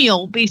mini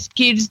mule. Be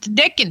cute as the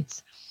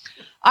Dickens.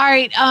 All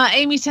right,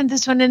 Amy sent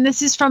this one in.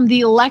 This is from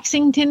the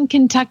Lexington,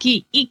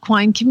 Kentucky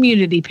Equine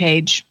Community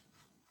page.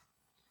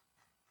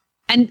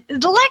 And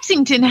the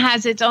Lexington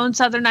has its own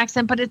Southern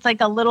accent, but it's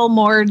like a little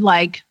more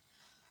like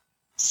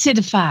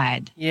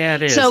citified. Yeah,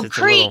 it is. So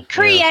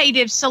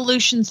Creative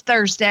Solutions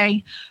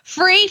Thursday.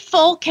 Free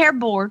full care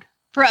board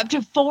for up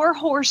to 4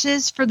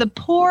 horses for the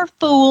poor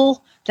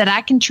fool that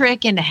I can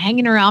trick into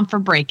hanging around for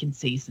breaking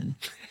season.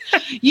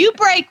 You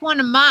break one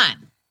of mine.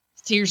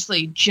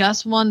 Seriously,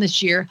 just one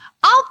this year.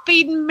 I'll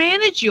feed and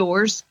manage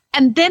yours.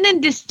 And then in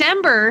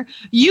December,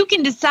 you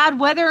can decide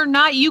whether or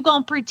not you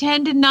going to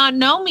pretend to not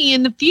know me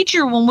in the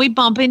future when we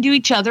bump into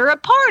each other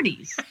at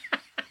parties.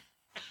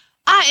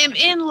 I am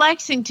in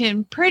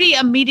Lexington pretty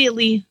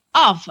immediately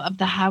off of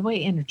the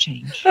highway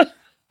interchange.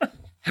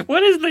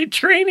 What is the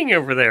training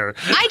over there?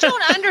 I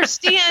don't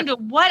understand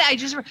what I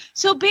just...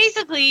 So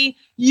basically,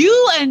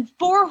 you and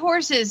 4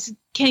 horses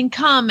can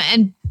come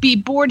and be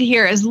bored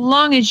here as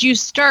long as you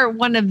start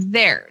one of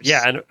theirs.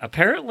 Yeah, and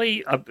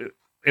apparently,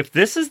 if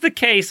this is the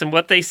case and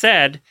what they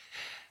said,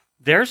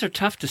 theirs are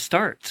tough to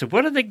start. So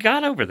what do they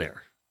got over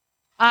there?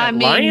 I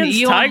mean,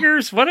 lions,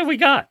 tigers, what have we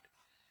got?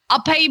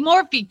 I'll pay you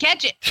more if you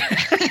catch it.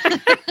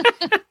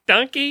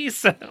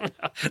 Donkeys?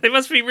 They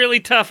must be really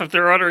tough if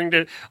they're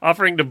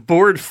offering to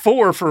board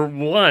 4 for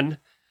 1.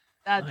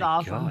 That's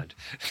awesome. God.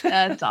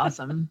 That's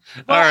awesome.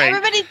 Well, All right.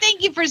 Everybody,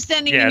 thank you for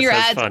sending in your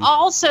ads. Fun.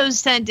 Also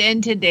sent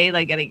in today,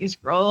 like I think you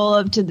scroll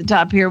up to the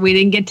top here. We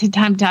didn't get to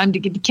time to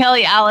get to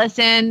Kelly,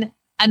 Allison,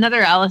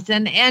 another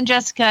Allison, and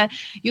Jessica.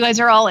 You guys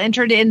are all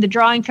entered in the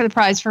drawing for the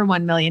prize for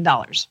 $1 million.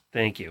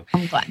 Thank you.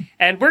 I'm glad.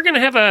 And we're going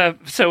to have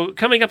so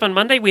coming up on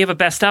Monday, we have a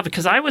best of,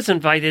 because I was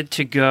invited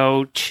to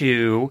go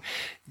to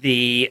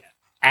the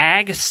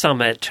Ag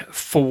Summit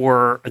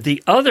for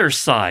the other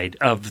side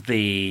of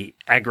the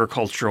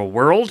agricultural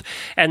world,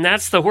 and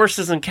that's the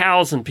horses and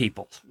cows and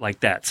people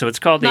like that. So it's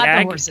called the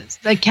horses,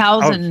 the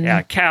cows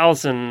and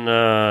cows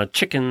and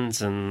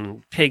chickens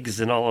and pigs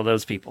and all of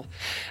those people.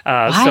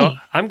 So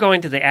I'm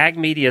going to the Ag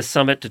Media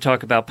Summit to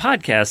talk about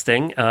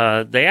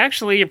podcasting. They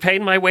actually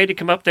paid my way to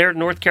come up there to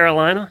North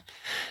Carolina.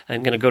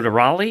 I'm going to go to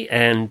Raleigh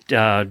and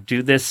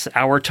do this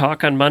hour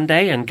talk on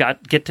Monday and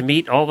get to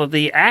meet all of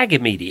the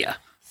ag media.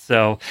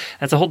 So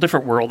that's a whole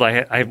different world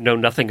I know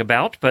nothing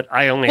about, but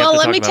I only have to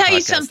talk about podcasting. Well, let me tell you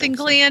something,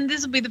 Glenn.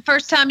 This will be the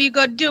first time you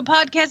go to do a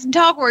podcast and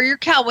talk where your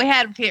cowboy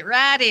hat will fit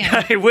right in.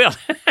 It will.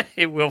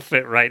 It will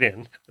fit right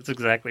in. That's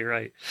exactly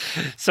right.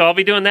 So I'll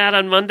be doing that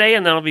on Monday,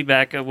 and then I'll be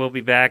back. We'll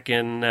be back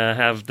and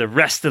have the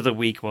rest of the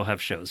week. We'll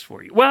have shows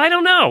for you. Well, I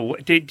don't know.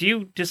 Do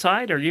you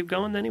decide? Are you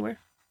going anywhere?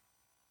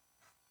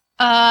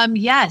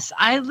 Yes,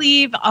 I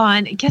leave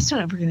on, guess what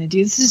we're going to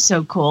do? This is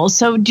so cool.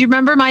 So do you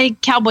remember my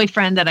cowboy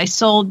friend that I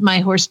sold my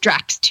horse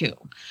Drax to?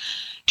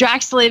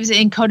 Drax lives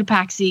in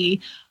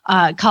Cotopaxi,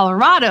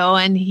 Colorado,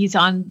 and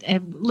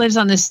lives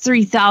on this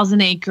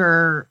 3,000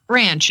 acre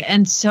ranch.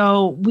 And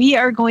so we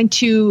are going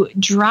to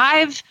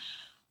drive,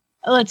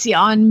 let's see,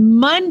 on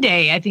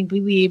Monday, I think we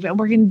leave, and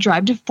we're going to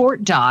drive to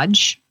Fort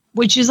Dodge,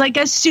 which is like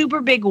a super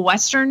big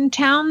Western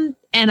town.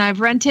 And I've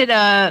rented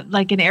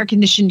an air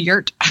conditioned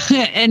yurt,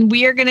 and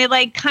we are gonna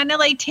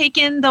take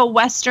in the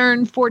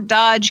Western Fort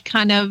Dodge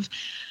kind of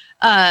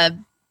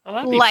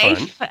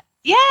life. Fun.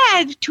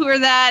 Yeah, tour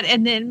that,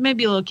 and then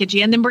maybe a little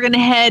kitschy, and then we're gonna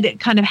head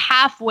kind of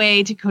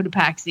halfway to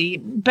Cotopaxi.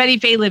 Betty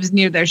Faye lives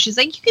near there. She's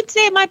like, "You could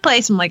stay at my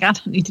place." I'm like, "I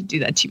don't need to do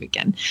that to you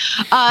again."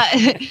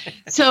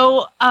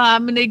 So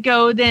I'm gonna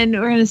go. Then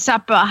we're gonna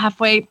stop about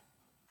halfway.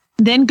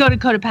 Then go to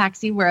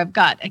Cotopaxi, where I've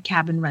got a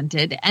cabin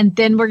rented, and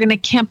then we're going to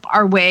camp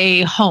our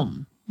way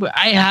home.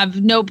 I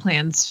have no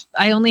plans.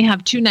 I only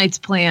have 2 nights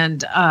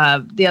planned.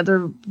 The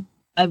other,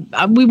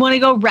 we want to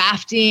go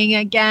rafting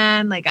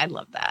again. Like, I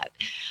love that.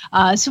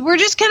 So we're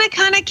just going to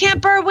kind of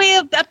camp our way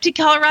up to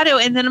Colorado,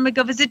 and then I'm going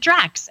to go visit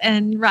Drax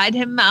and ride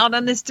him out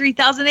on this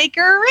 3,000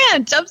 acre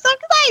ranch. I'm so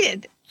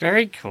excited.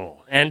 Very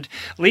cool. And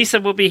Lisa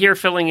will be here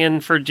filling in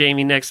for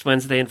Jamie next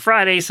Wednesday and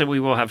Friday, so we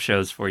will have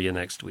shows for you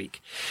next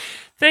week.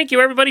 Thank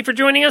you, everybody, for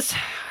joining us.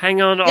 Hang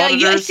on to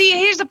auditors. Yeah, see,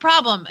 here's the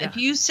problem. Yeah.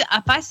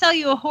 If I sell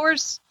you a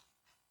horse,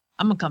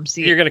 I'm going to come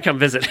see it. You're going to come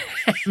visit.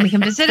 I'm going to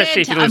come visit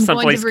it. I'm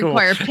going to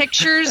require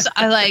pictures.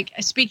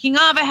 Speaking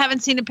of, I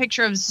haven't seen a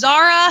picture of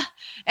Zara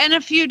in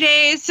a few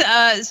days.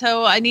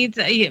 So I need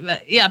to,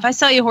 if I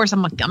sell you a horse,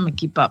 I'm going to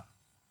keep up.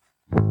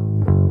 All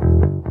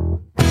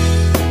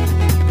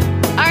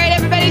right,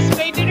 everybody,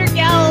 Spay Neuter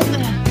Geld.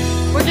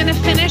 We're going to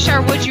finish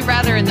our Would You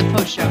Rather in the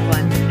post show,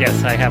 Glenn.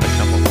 Yes, I have a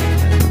couple.